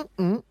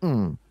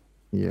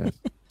 Yes.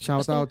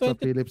 Shout out sa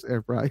Philips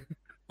air fryer.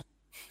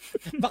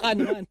 Baka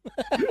naman.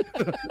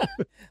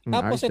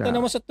 Tapos ito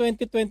naman sa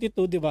 2022,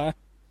 di ba?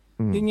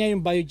 Yun nga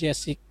yung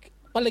Biogesic.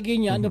 Palagay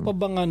niya, ano pa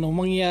bang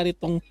mangyayari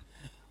tong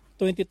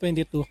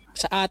 2022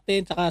 sa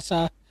atin saka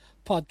sa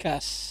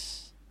podcast?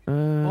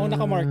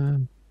 Naka Mark.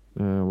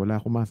 Wala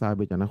akong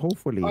masabi dyan.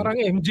 Hopefully. Parang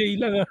MJ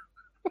lang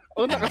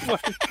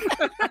naka-Mark.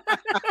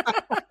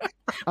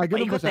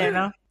 Ganun ba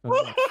siya?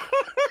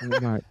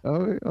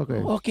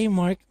 Okay. Okay,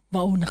 Mark.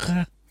 Mauna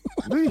ka.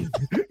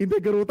 Hindi,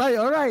 Garutay.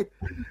 Alright.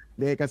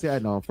 Hindi, kasi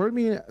for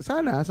me,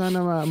 sana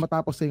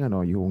matapos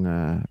yung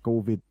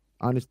COVID.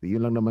 Honestly,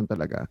 yun lang naman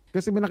talaga.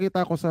 Kasi may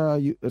nakita ko sa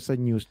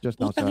news just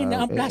now Putang ina,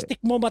 ang plastic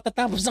mo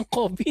matatapos ng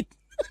COVID.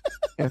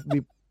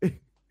 FB.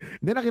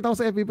 Hindi, nakita ko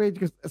sa FB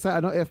page, sa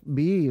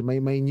FB,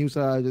 may news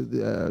sa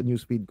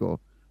news feed ko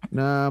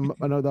na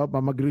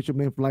mag-resume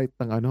na yung flight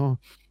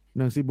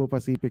ng Cebu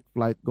Pacific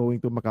flight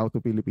going to Macau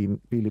to Philippines.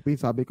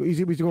 Sabi ko,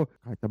 isip ko,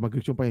 kahit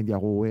mag-resume pa, hindi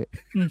ako uwi.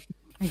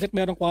 Hanggat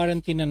merong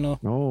quarantine,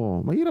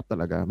 mahirap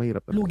talaga.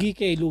 Lugi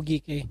kay.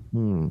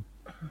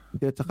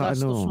 Hindi, at saka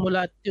gastos mo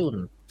lahat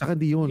yun. Saka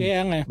hindi yun.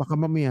 Kaya nga.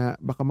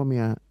 Baka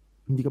mamaya,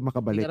 hindi ka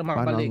makabalik.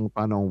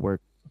 Paano ang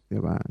work?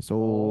 Diba? So,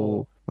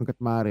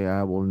 hanggat maaari,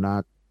 I will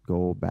not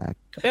go back.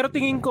 Pero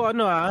tingin ko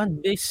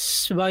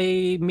this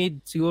by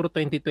mid siguro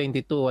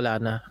 2022 wala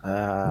na.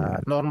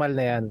 Normal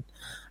na 'yan.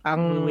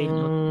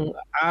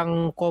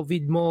 Ang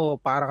COVID mo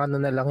parang ano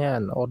na lang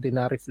 'yan,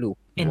 ordinary flu.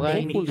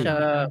 Hindi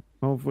siya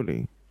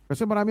hopefully.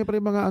 Kasi marami pa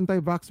rin mga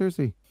anti-vaxxers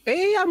eh.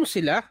 Ano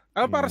sila?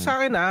 Para sa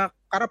akin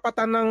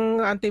karapatan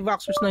ng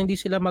anti-vaxxers na hindi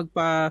sila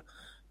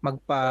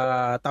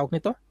tawag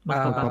nito?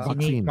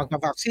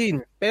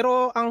 Magpa-vaccine.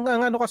 Pero ang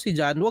ano kasi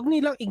diyan, wag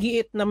nilang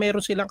igiit na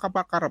meron silang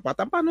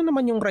karapatan. Paano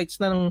naman yung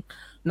rights ng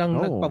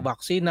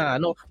nagpa-vaccine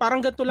na parang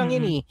ganito lang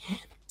yun eh.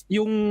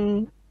 Yung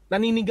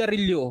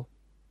naninigarilyo,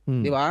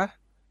 di ba?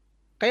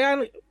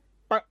 Kaya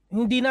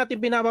hindi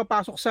natin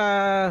pinapapasok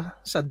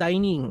sa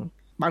dining.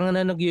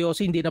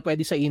 Pangananagyosi hindi na pwede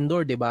sa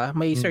indoor, 'di ba?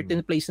 May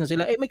certain place na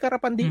sila. May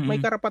karapatan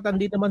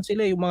din naman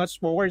sila yung mga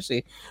smokers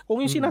eh.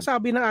 Kung yung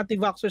sinasabi ng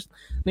anti-vaxxers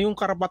na yung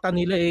karapatan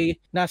nila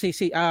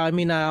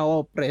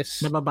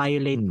na-oppress,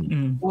 nababiolate.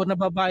 O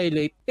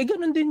nababiolate,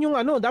 ganun din yung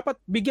dapat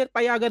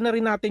payagan na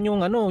rin natin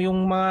yung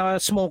yung mga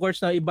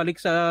smokers na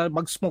ibalik sa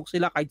mag-smoke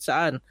sila kahit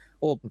saan.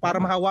 O para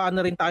mahawaan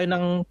na rin tayo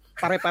ng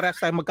pare-parehas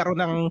tayo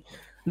magkaroon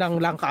ng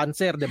lung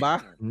cancer, di ba?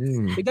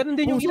 Ganun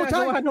din yung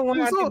ginagawa ng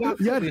mga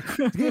anti-vaxxer.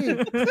 Sige,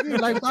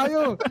 live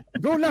tayo.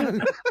 Go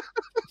lang.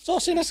 So,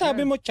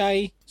 sinasabi mo,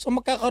 Chay,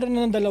 magkakaroon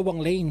na ng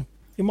 2 lane.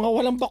 Yung mga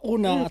walang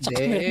bakuna at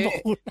saka may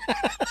bakuna.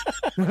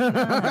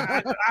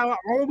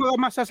 Ako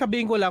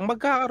masasabihin ko lang,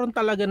 magkakaroon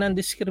talaga ng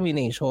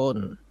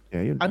discrimination.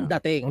 Ang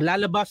dating.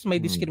 Lalabas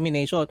may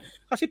discrimination.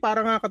 Kasi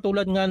parang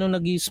katulad nga nung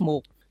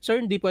nag-smoke, sir,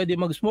 hindi pwede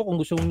mag-smoke.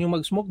 Kung gusto niyo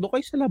mag-smoke, doon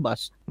kayo sa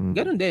labas.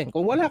 Ganun din.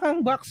 Kung wala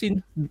kang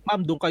vaccine,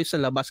 ma'am, doon kayo sa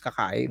labas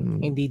kakain.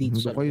 Hindi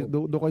dito sa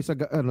loob.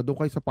 Doon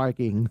kayo sa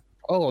parking.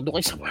 Oo, doon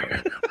kayo sa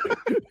parking.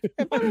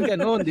 Parang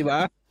ganun, di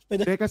ba?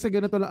 Kasi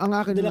ganito lang. Ang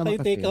akin naman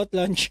kasi. Take out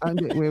lunch.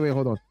 Wait,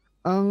 hold on.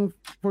 Ang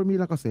for me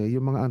lang kasi,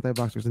 yung mga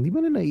anti-vaxxers, hindi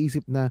ba na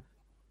naisip na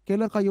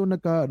kailan kayo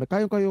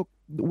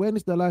when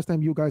is the last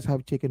time you guys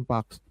have chicken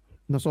pox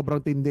na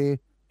sobrang tindi?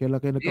 Kailan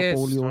kayo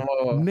nagka-polio?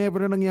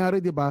 Never na nangyari,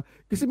 di ba?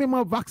 Kasi may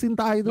mga vaccine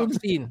tayo doon.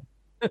 Vaccine.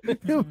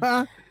 Di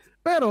ba?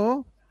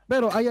 Pero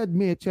I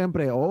admit,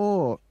 syempre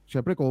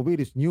COVID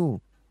is new.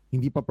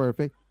 Hindi pa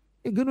perfect.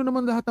 Ganoon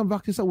naman lahat ng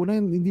vaccine sa una,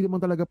 hindi naman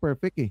talaga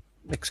perfect eh.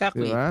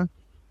 Exactly. Di ba?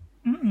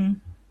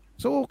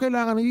 So,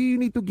 kailangan, you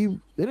need to give,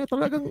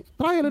 talagang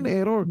trial and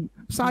error.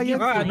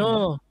 Science.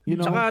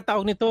 Saka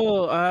tawag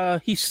nito,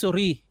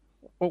 history.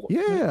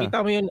 Yeah. Kita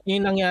mo yung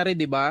nangyari,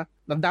 di ba?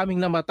 Ang daming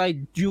namatay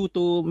due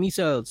to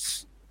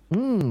measles.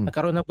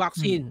 Nagkaroon ng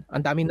vaccine,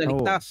 ang daming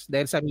naligtas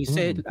dahil sa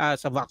measles,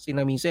 sa vaccine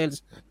ng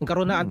measles.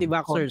 Nagkaroon ng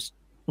anti-vaxxers.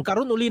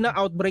 Nagkaroon uli na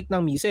outbreak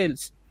ng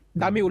measles.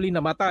 Dami uli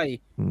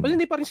namatay. Well,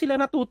 hindi pa rin sila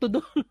natuto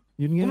doon.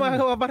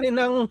 Gumagawa pa rin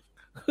ng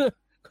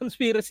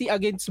conspiracy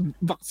against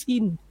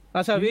vaccine.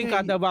 Sabihin,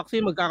 kada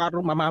vaccine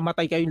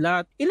mamamatay kayong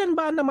lahat. Ilan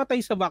ba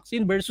namatay sa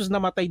vaccine versus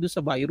namatay doon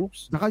sa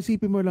virus?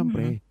 Nakaisipin mo lang,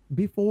 pre.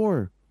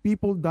 Before,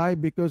 people die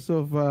because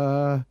of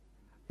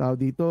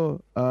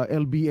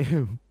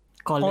LBM.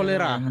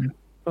 Cholera.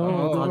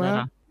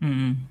 Cholera.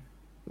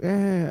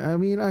 I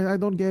mean, I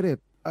don't get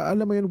it.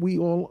 Alam mo yun,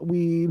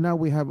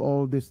 we have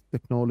all this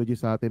technology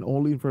sa atin.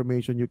 All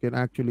information, you can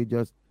actually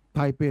just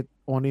type it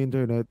on the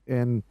internet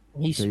and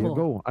there you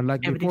go.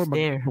 Unlike before,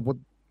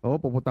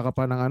 pupunta ka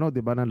pa ng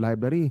di ba, ng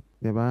library,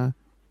 di ba?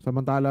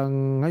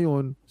 Samantalang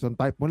ngayon, isang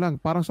type mo lang.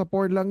 Parang sa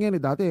porn lang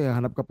yan. Dati,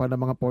 hanap ka pa ng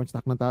mga porn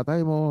stock ng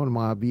tatay mo, ng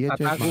mga VHS.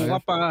 Tatago ka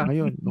pa.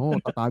 Ngayon,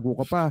 tatago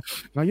ka pa.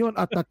 Ngayon,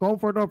 at the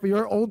comfort of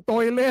your own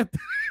toilet.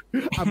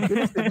 Ang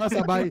bilis,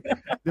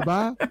 di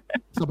ba?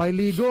 Sabay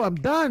ligo, I'm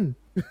done.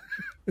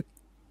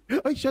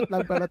 Ay, shit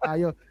lang pala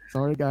tayo.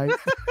 Sorry, guys.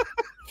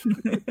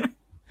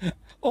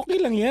 Okay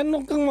lang yan.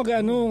 Huwag kang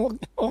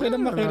okay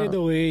lang ma-carried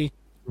away.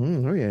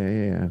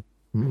 Yeah.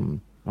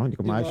 Hindi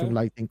ko maayos yung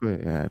lighting ko eh.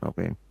 Yeah,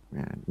 okay.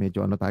 Yan,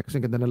 medyo tayo. Kasi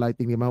ang ganda ng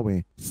lighting ni Mau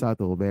eh.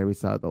 Subtle, very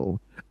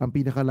subtle. Ang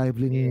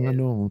pinaka-lively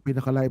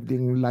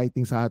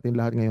lighting sa atin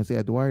lahat ngayon si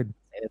Edward.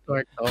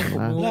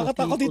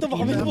 Nakakatakot dito,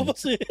 baka may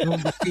lumabas eh.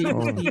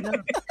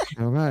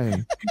 Oo nga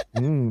eh.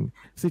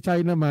 Si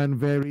Chai naman,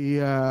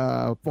 very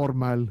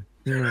formal.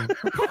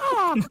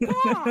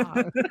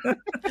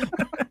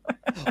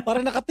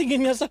 Parang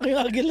nakatingin nga sa aking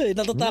agila eh.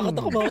 Natatakot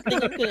ako ba?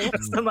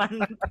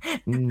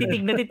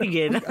 Titig na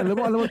titigin.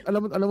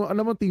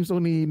 Alam mo team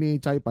song ni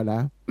Chai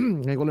pala?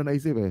 Ngayon ko lang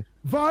naisip eh.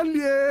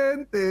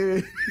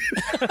 Valiente!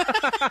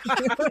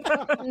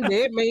 Hindi,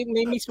 may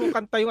mismo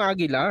kanta yung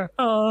agila.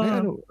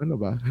 Ano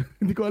ba?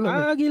 Hindi ko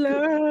alam. Agila!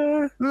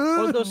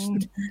 Although,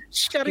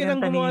 siya rin ang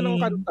gumawa ng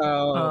kanta.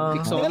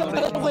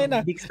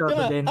 Big Soto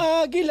din.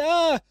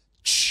 Agila!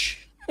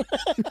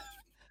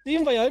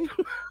 Yun ba yun?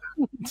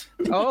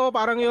 Oo,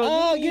 parang yun.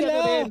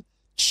 Agila!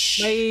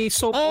 May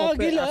soap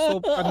opera.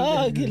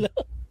 Agila!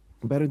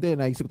 Pero hindi,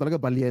 naisip ko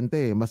talaga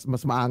valiente. Mas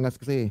maangas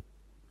kasi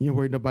yung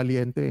word na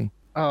valiente.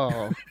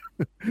 Oo.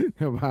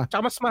 Diba?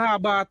 Tsaka mas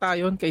mahaba ata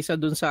yun kaysa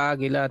dun sa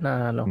agila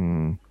na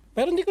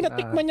Pero hindi ko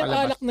natikman yung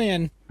alak na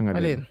yan.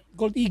 Alin?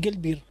 Gold Eagle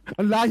beer.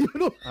 Ang layo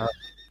no?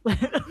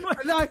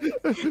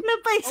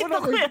 Napaisip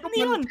ako yan. Ano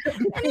yun?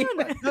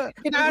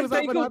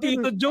 Inaantay ko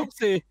Tito Jokes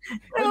eh.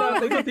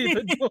 Inaantay ko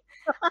Tito Jokes.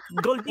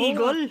 Gold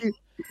Eagle?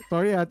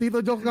 Sorry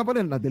Tito Jokes nga pa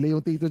rin. Na-delay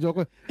yung Tito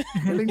Jokes.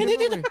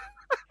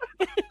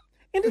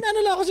 Hindi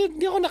na lang ako,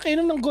 hindi ako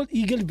nakainom ng Gold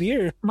Eagle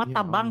beer.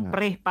 Matabang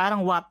pre,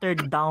 parang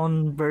watered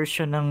down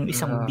version ng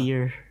isang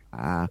beer.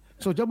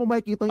 So diyan mo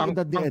makikita yung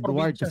edad ni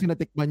Edward kasi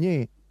natikman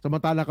niya eh.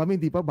 Samantala kami,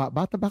 hindi pa,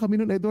 bata pa kami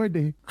nun Edward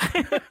eh.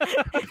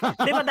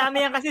 Di ba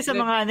dami yan kasi sa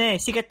mga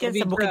sikat yan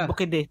sa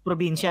bukid-bukid eh,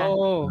 probinsya.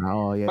 Oo.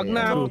 Yeah, Pag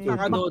napunta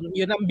ka doon,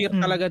 yun ang beer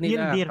talaga nila.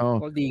 Yun beer.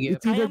 Gold Eagle.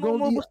 Kaya mo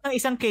umubos ng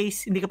isang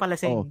case, hindi ka pala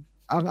saying.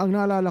 Ang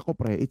naalala ko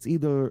pre, it's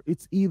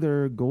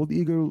either Gold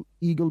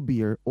Eagle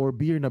beer or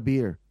beer na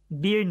beer.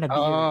 Beer na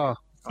beer.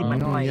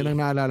 Yan ang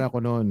naalala ko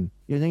noon.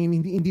 Yan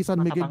yung hindi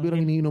San Miguel beer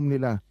ang iniinom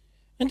nila.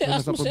 Hindi,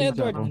 ask mo si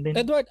Edward.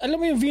 Edward, alam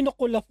mo yung Vino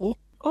Kulafu?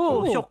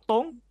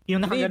 Shoktong.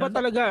 Yung iba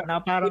talaga.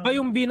 Iba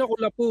yung Vino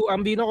Kulafu.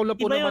 Ang Vino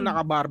Kulafu naman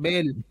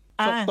naka-barbell.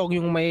 Shoktong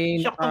yung may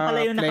Shoktong pala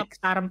yung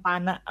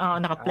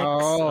naka-flex.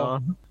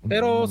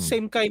 Pero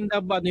same kind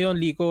of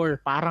liquor.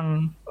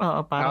 Parang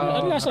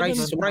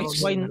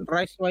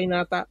rice wine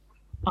nata.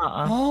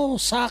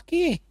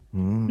 Sake.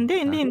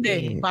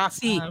 Hindi.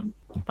 Pasi.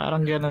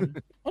 Parang gano'n.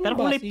 Pero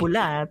kulay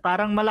pula.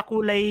 Parang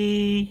malakulay.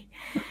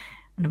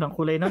 Ano bang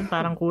kulay nun?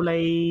 Parang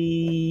kulay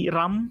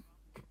rum.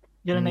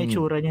 Gano'n na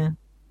itsura niya.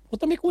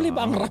 Puta, may kulay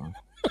ba ang rum?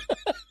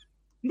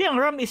 Hindi, ang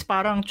rum is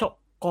parang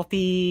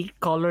coffee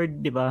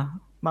colored, di ba?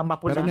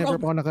 Mamapula. Pero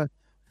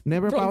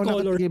never pa ako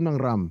nakatikim ng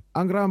rum.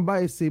 Ang rum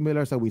ba is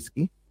similar sa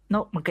whiskey?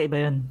 No, magkaiba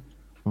yun.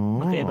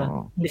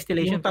 Magkaiba.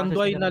 Distillation yung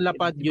tanduay na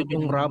lapad, yun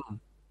yung rum.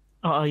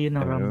 Oo, yun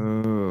ang rum.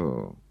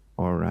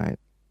 Alright.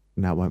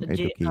 Now I'm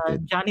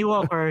educated. Johnny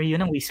Walker,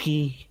 yun ang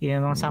whiskey.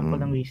 Yun ang sample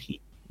ng whiskey.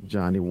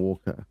 Johnny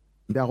Walker.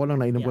 Hindi ako lang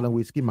nainom ko lang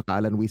whiskey,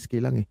 Macallan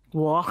whiskey lang eh.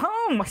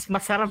 Wow, mas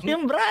masarap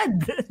yung Brad.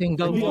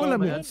 Single mo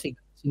naman.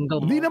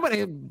 Hindi naman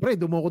pre,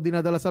 doon mo ko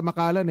dinadala sa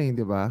Macallan eh,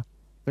 di ba?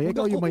 Kaya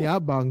ikaw yung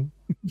mayabang.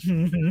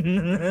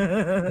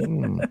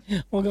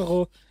 Huwag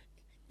ako.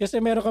 Kasi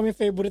meron kami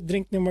favorite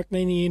drink ni Mark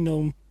na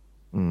iniinom.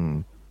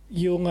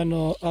 Yung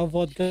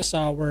vodka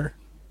sour.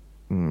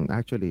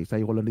 Actually,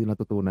 sa'yo ko lang din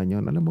natutunan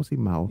yon. Alam mo si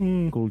Mau,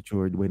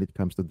 cultured when it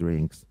comes to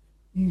drinks.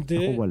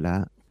 Hindi. Ako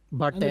wala.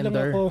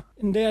 Bartender.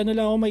 Ano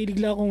lang ako, mahilig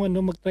lang akong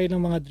mag-try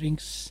ng mga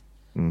drinks.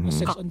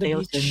 Sex on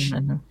the beach.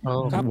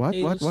 What?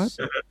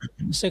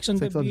 Sex on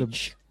the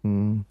beach.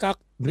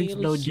 Cocktails.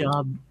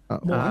 Blowjob.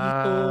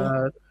 Mojito.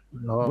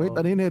 Wait,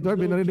 ano yun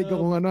Edward? Binarinig ko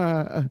kung ano.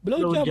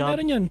 Blowjob,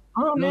 meron yun.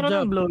 Meron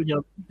ng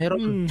blowjob.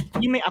 Meron.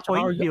 Yung may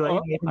apoy, di ba?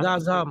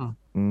 Orgasm.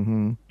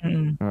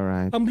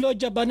 Alright. Ang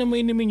blowjob, ano mo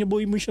inimin nyo?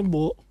 Buhay mo siyang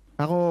buo?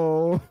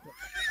 Ako...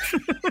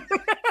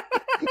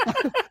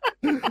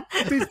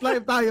 Sis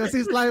live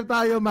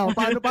tayo, Mau.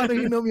 Paano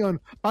inom yun?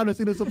 Paano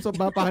sinusupsop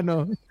ba?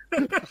 Paano?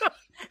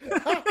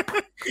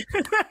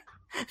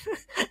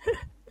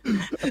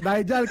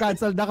 Dahil dyan,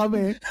 cancel na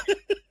kami.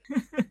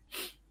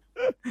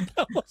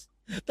 Tapos,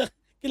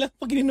 kailangan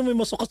pag ininom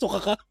mo, masuka-suka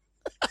ka.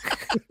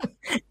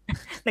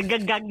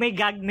 Nagagag, may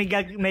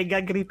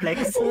gag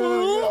reflex.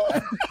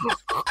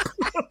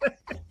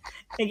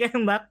 May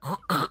ganun ba?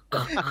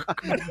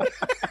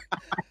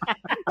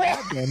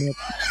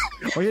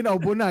 O yun,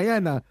 naubo na.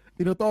 Yan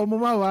Tinutuo mo,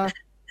 Mawa.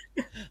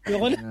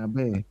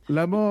 Grabe.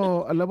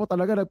 Alam mo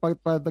talaga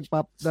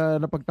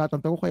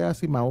napagtatanta ko kaya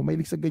si Mau may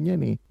sa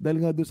ganyan eh.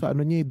 Dahil nga doon sa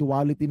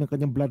duality ng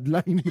kanyang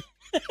bloodline.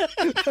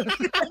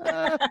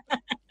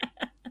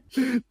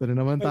 Ito na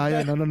naman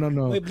tayo.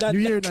 No.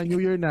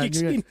 New Year na.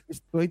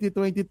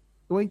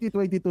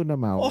 2022 na,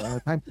 Mau.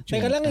 Time to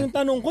change. Teka lang, yung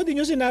tanong ko, di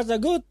nyo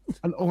sinasagot.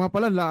 O nga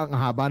pala, ang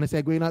haba na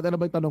segue natin.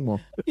 Ano ba yung tanong mo?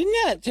 Yun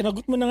nga,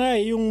 sinagot mo na nga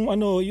yung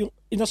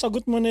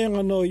inasagot mo na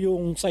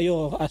yung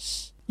sa'yo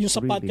yung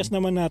sa podcast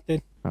naman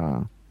natin.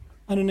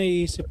 Ano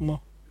naiisip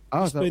mo?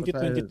 Sa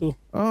 2022.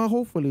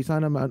 Hopefully,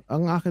 sana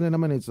ang akin na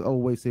naman it's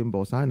always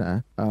simple.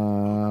 Sana,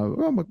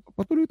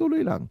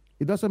 patuloy-tuloy lang.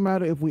 It doesn't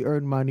matter if we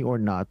earn money or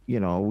not.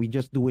 We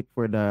just do it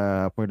for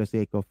the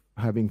sake of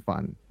having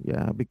fun.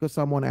 Yeah, because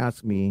someone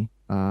asked me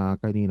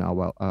kanina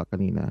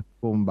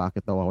kung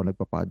bakit daw ako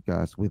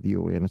nagpa-podcast with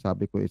you. And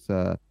sabi ko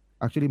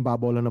actually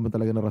babaw lang naman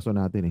talaga ng rason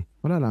natin eh.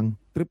 Wala lang,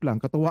 trip lang,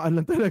 katuwaan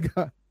lang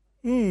talaga.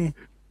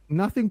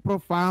 Nothing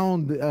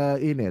profound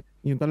in it.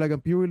 Yung talagang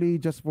purely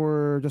just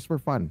for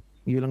fun.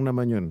 Yun lang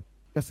naman yun.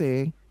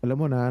 Kasi, alam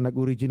mo na,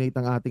 nag-originate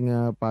ang ating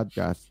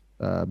podcast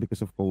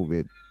because of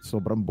COVID.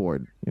 Sobrang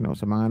bored.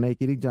 Sa mga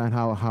nakikinig dyan,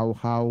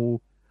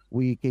 how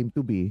we came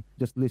to be,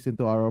 just listen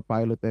to our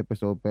pilot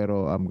episode.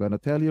 Pero I'm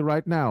gonna tell you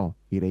right now,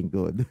 it ain't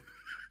good.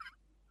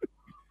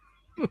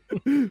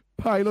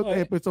 Pilot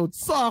episode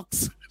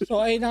sucks!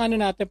 So, ayun ang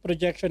natin,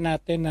 projection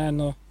natin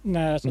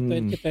na sa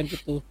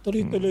 2022.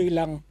 Tuloy-tuloy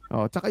lang.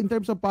 Tsaka in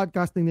terms of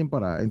podcasting din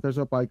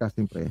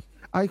pre,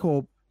 I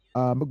hope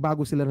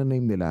magbago sila na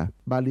name nila.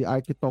 Bali,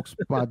 Architalks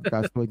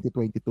Podcast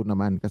 2022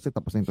 naman kasi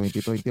tapos na yung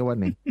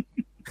 2021 eh.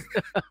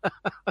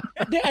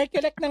 Hindi,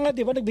 Archilect na nga,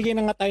 di ba? Nagbigay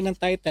na nga tayo ng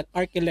title,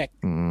 Archilect.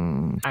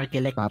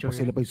 Architecture. Tapos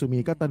sila pa yung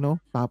sumikat,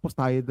 Tapos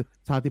tayo,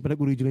 sa atin pa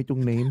nag-originate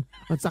yung name.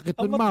 Ang sakit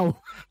nun, Mau.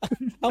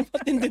 Ang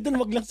matindi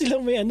dun, wag lang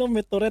silang may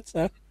Tourette's,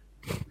 ha?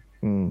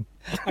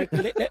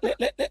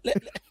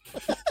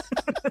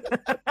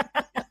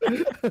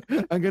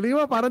 Ang galing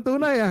mo, parang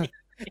tunay, ah.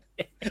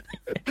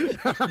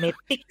 May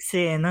tics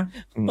no?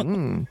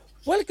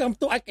 Welcome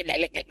to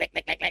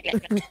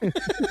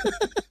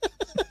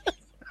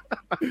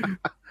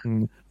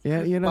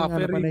Yan ang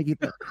pa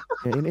nakikita.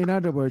 In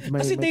other words,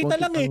 may kasi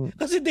data lang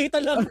Kasi data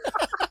lang.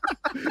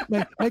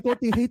 may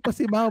konting hate pa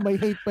si Mau.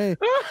 May hate pa eh.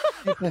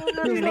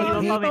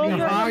 Hate in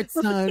your heart,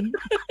 son.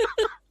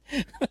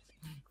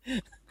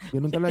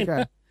 Ganun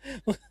talaga.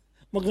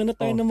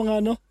 Maghanap tayo ng mga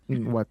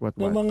What?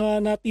 ng mga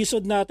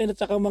natisod natin at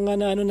saka mga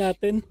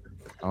natin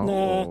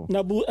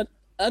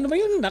ano ba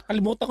yun?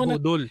 Nakalimutan ko na.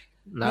 Budol.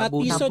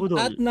 Natisod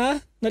at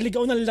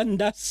naligaw ng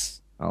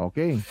landas.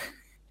 Okay.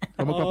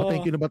 So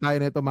magpapa-thank you na ba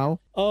tayo nito, Mau?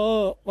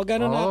 Oo,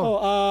 magano na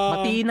ako.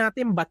 Batiin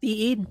natin,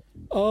 batiin.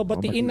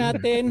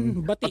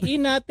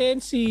 Batiin natin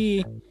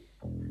si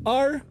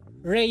R.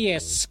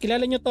 Reyes.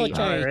 Kilala nyo to,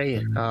 Chay?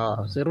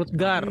 Si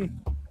Rutgar.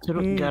 Si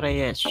Rutgar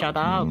Reyes. Shout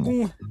out.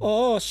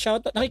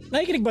 Shout out.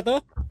 Nakikinig ba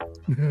to?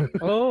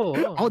 Oo.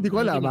 Di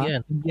ko alam, ha?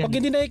 Pag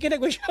hindi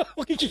nakikinig,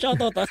 wag i-shout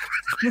out, ha?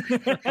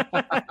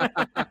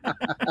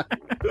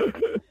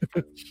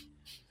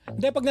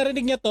 Hindi, pag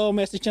narinig niya to,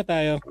 message niya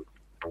tayo.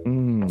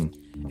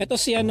 Ito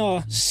si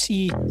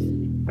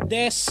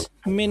Des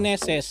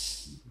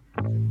Meneses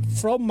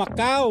from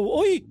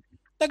Macau. Uy,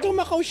 taga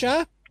Macau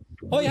siya.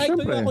 Hoy, hi to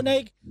you.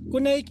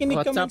 Kung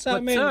nakikinig ka man sa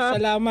amin,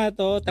 salamat.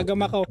 Taga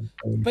Macau.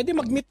 Pwede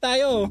mag-meet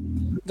tayo.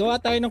 Gawa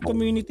tayo ng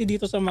community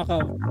dito sa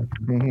Macau.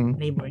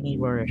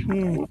 Neighbor.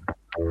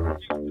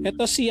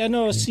 Ito si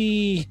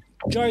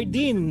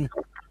Jardine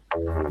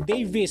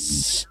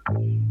Davis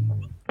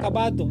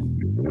Cabado.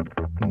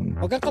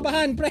 Huwag kang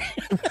kabahan, pre.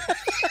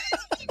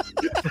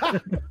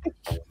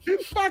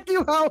 Fuck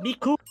you, Mau. Be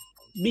cool.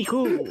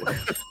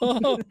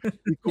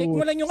 Take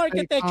mo lang yung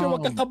architecture,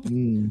 huwag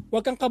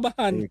kang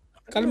kabahan.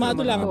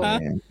 Kalmado lang, ha?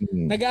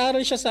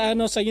 Nag-aaral siya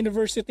sa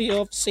University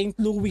of St.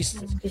 Louis,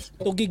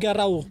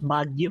 Tugigaraw.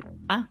 Baguio.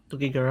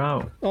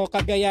 Tugigaraw.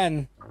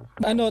 Cagayan.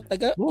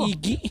 Taga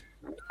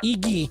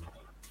Igi.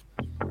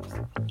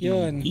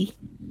 Yun.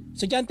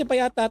 Estudyante pa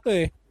yata to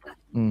eh.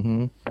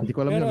 Hindi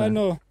ko alam pero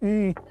yun.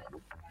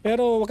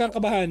 Pero wag kang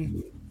kabahan.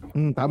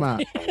 Tama.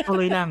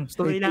 Tuloy lang.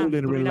 Tuloy lang.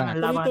 Tuloy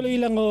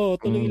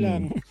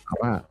lang.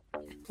 Tama.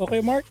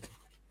 Okay, Mark?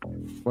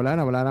 Wala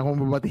na akong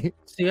mabati.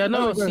 Si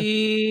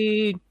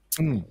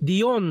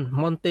Dion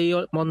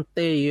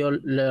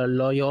Monteloyola.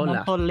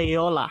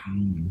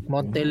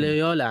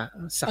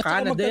 Sa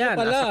Canada yan.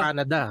 Sa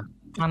Canada.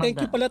 Thank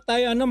you pala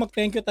tayo.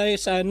 Mag-thank you tayo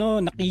sa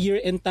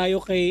naki-year end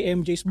tayo kay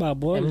MJ's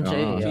Bubble.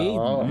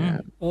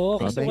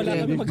 Kasi wala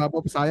kami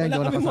sayang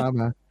daw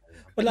nakasama.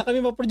 Wala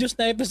kami ma-produce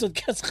na episode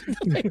kasi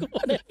tayo ko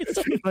na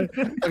episode.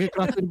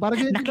 Naki-clash.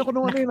 Parang hindi ako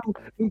nung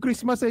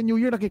Christmas and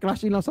New Year,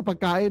 naki-clash lang sa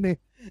pagkain eh.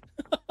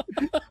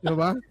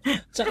 Diba?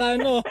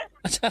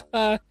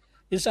 Tsaka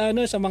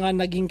sa mga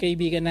naging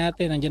kaibigan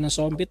natin, nandiyan ang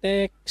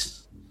Zombitex.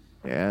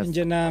 Yes.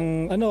 Nandiyan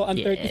ang ang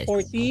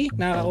 3040,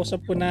 nakakausap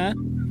ko na.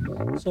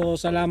 So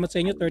salamat sa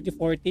inyo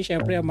 3040.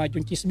 Syempre ang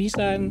Madyong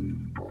Chismisan.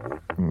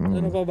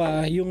 Ano pa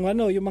ba? Yung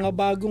mga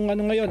bagong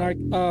ngayon,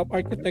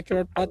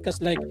 architectural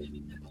podcast like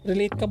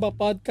Relate Ka Ba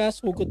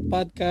Podcast, Hugot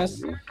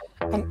Podcast.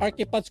 Ang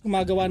Archipods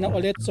gumagawa na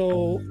ulit.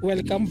 So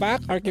welcome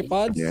back,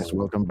 Archipods. Yes,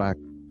 welcome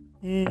back.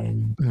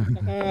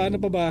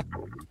 Ano pa ba?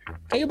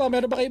 Kayo ba?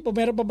 Meron pa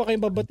ba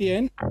kayong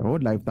babatihin?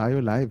 Live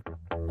tayo, live.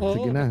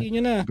 Sige na. Batiin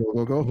nyo na.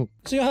 Go.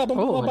 So habang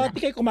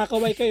bumabati kayo,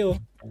 kumakaway kayo.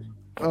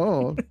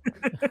 Oo.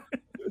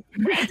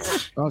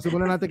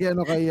 Simulan natin kay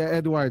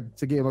Edward.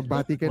 Sige,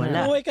 magbati ka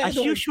na. Wala. As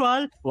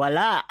usual,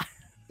 wala.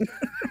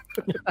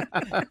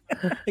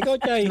 Ikaw,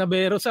 Chay.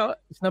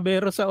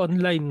 Snabero sa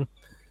online.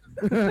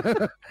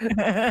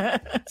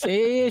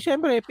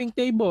 Siyempre, Pink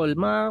Table,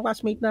 mga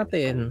classmate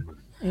natin.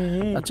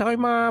 At saka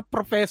yung mga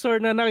professor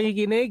na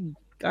nakikinig.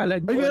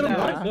 Kala nyo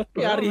na.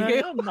 Yari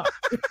kayo.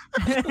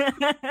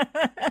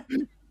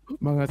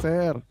 Mga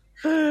sir.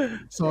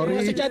 Sorry.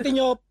 Kasi chatin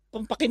nyo,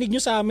 pakinig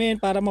nyo sa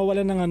amin para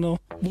mawalan ng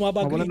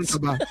bumaba grades. Mawalan ng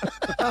kaba.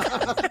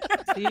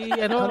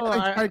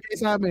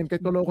 Sa amin, kay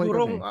Tulokoy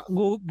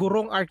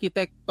gurong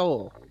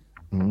arkitekto.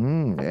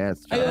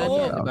 Yes. Ay,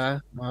 oo. Diba?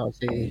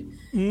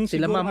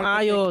 Sila Ma'am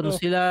Ayon,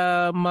 sila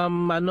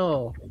Ma'am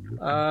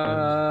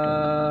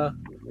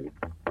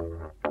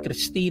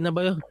Christina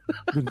ba yun?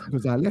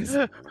 Gonzales?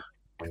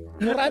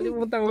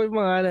 Kalimutan ko yung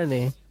pangalan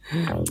eh.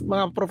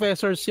 Mga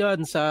professors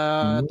yun sa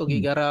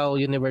Tugigaraw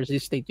University,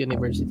 State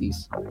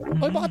Universities.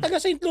 Oy, baka taga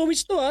St.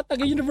 Louis to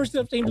taga University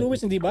of St. Louis,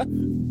 hindi ba?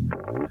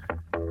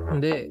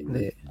 Hindi.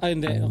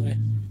 Hindi, okay.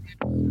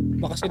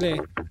 Baka sila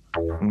eh.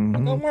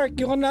 Ikaw, Mark,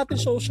 yung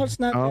natin socials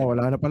natin.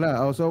 Wala na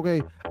pala. So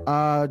okay.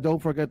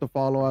 Don't forget to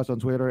follow us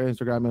on Twitter,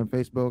 Instagram, and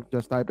Facebook.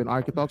 Just type in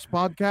Architalks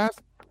Podcast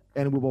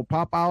and we will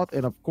pop out.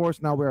 And of course,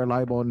 now we're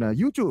live on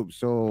YouTube.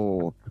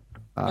 So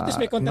at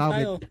least may content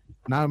tayo.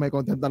 Now may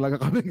content talaga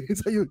kami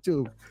sa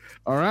YouTube.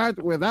 Alright,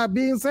 with that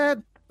being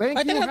said, Thank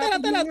Ay, you.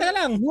 teka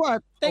lang. What?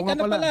 Teka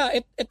na pala.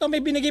 Ito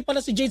may binigay pala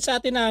si Jade sa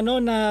atin na,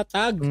 na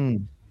tag.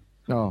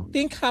 No.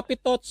 Think Happy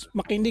Thoughts.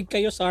 Makinig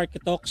kayo sa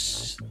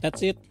Architox. That's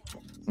it.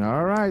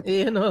 All right.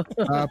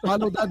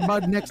 Follow that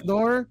bud next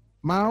door.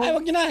 Mau. Ay,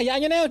 wag nyo na. Hayaan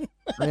nyo na yun.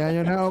 Hayaan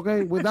nyo na. Okay.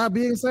 With that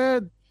being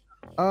said,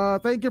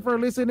 thank you for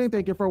listening.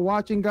 Thank you for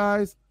watching,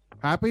 guys.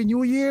 Happy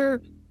New Year.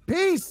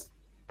 Peace.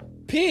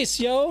 Peace,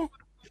 yo.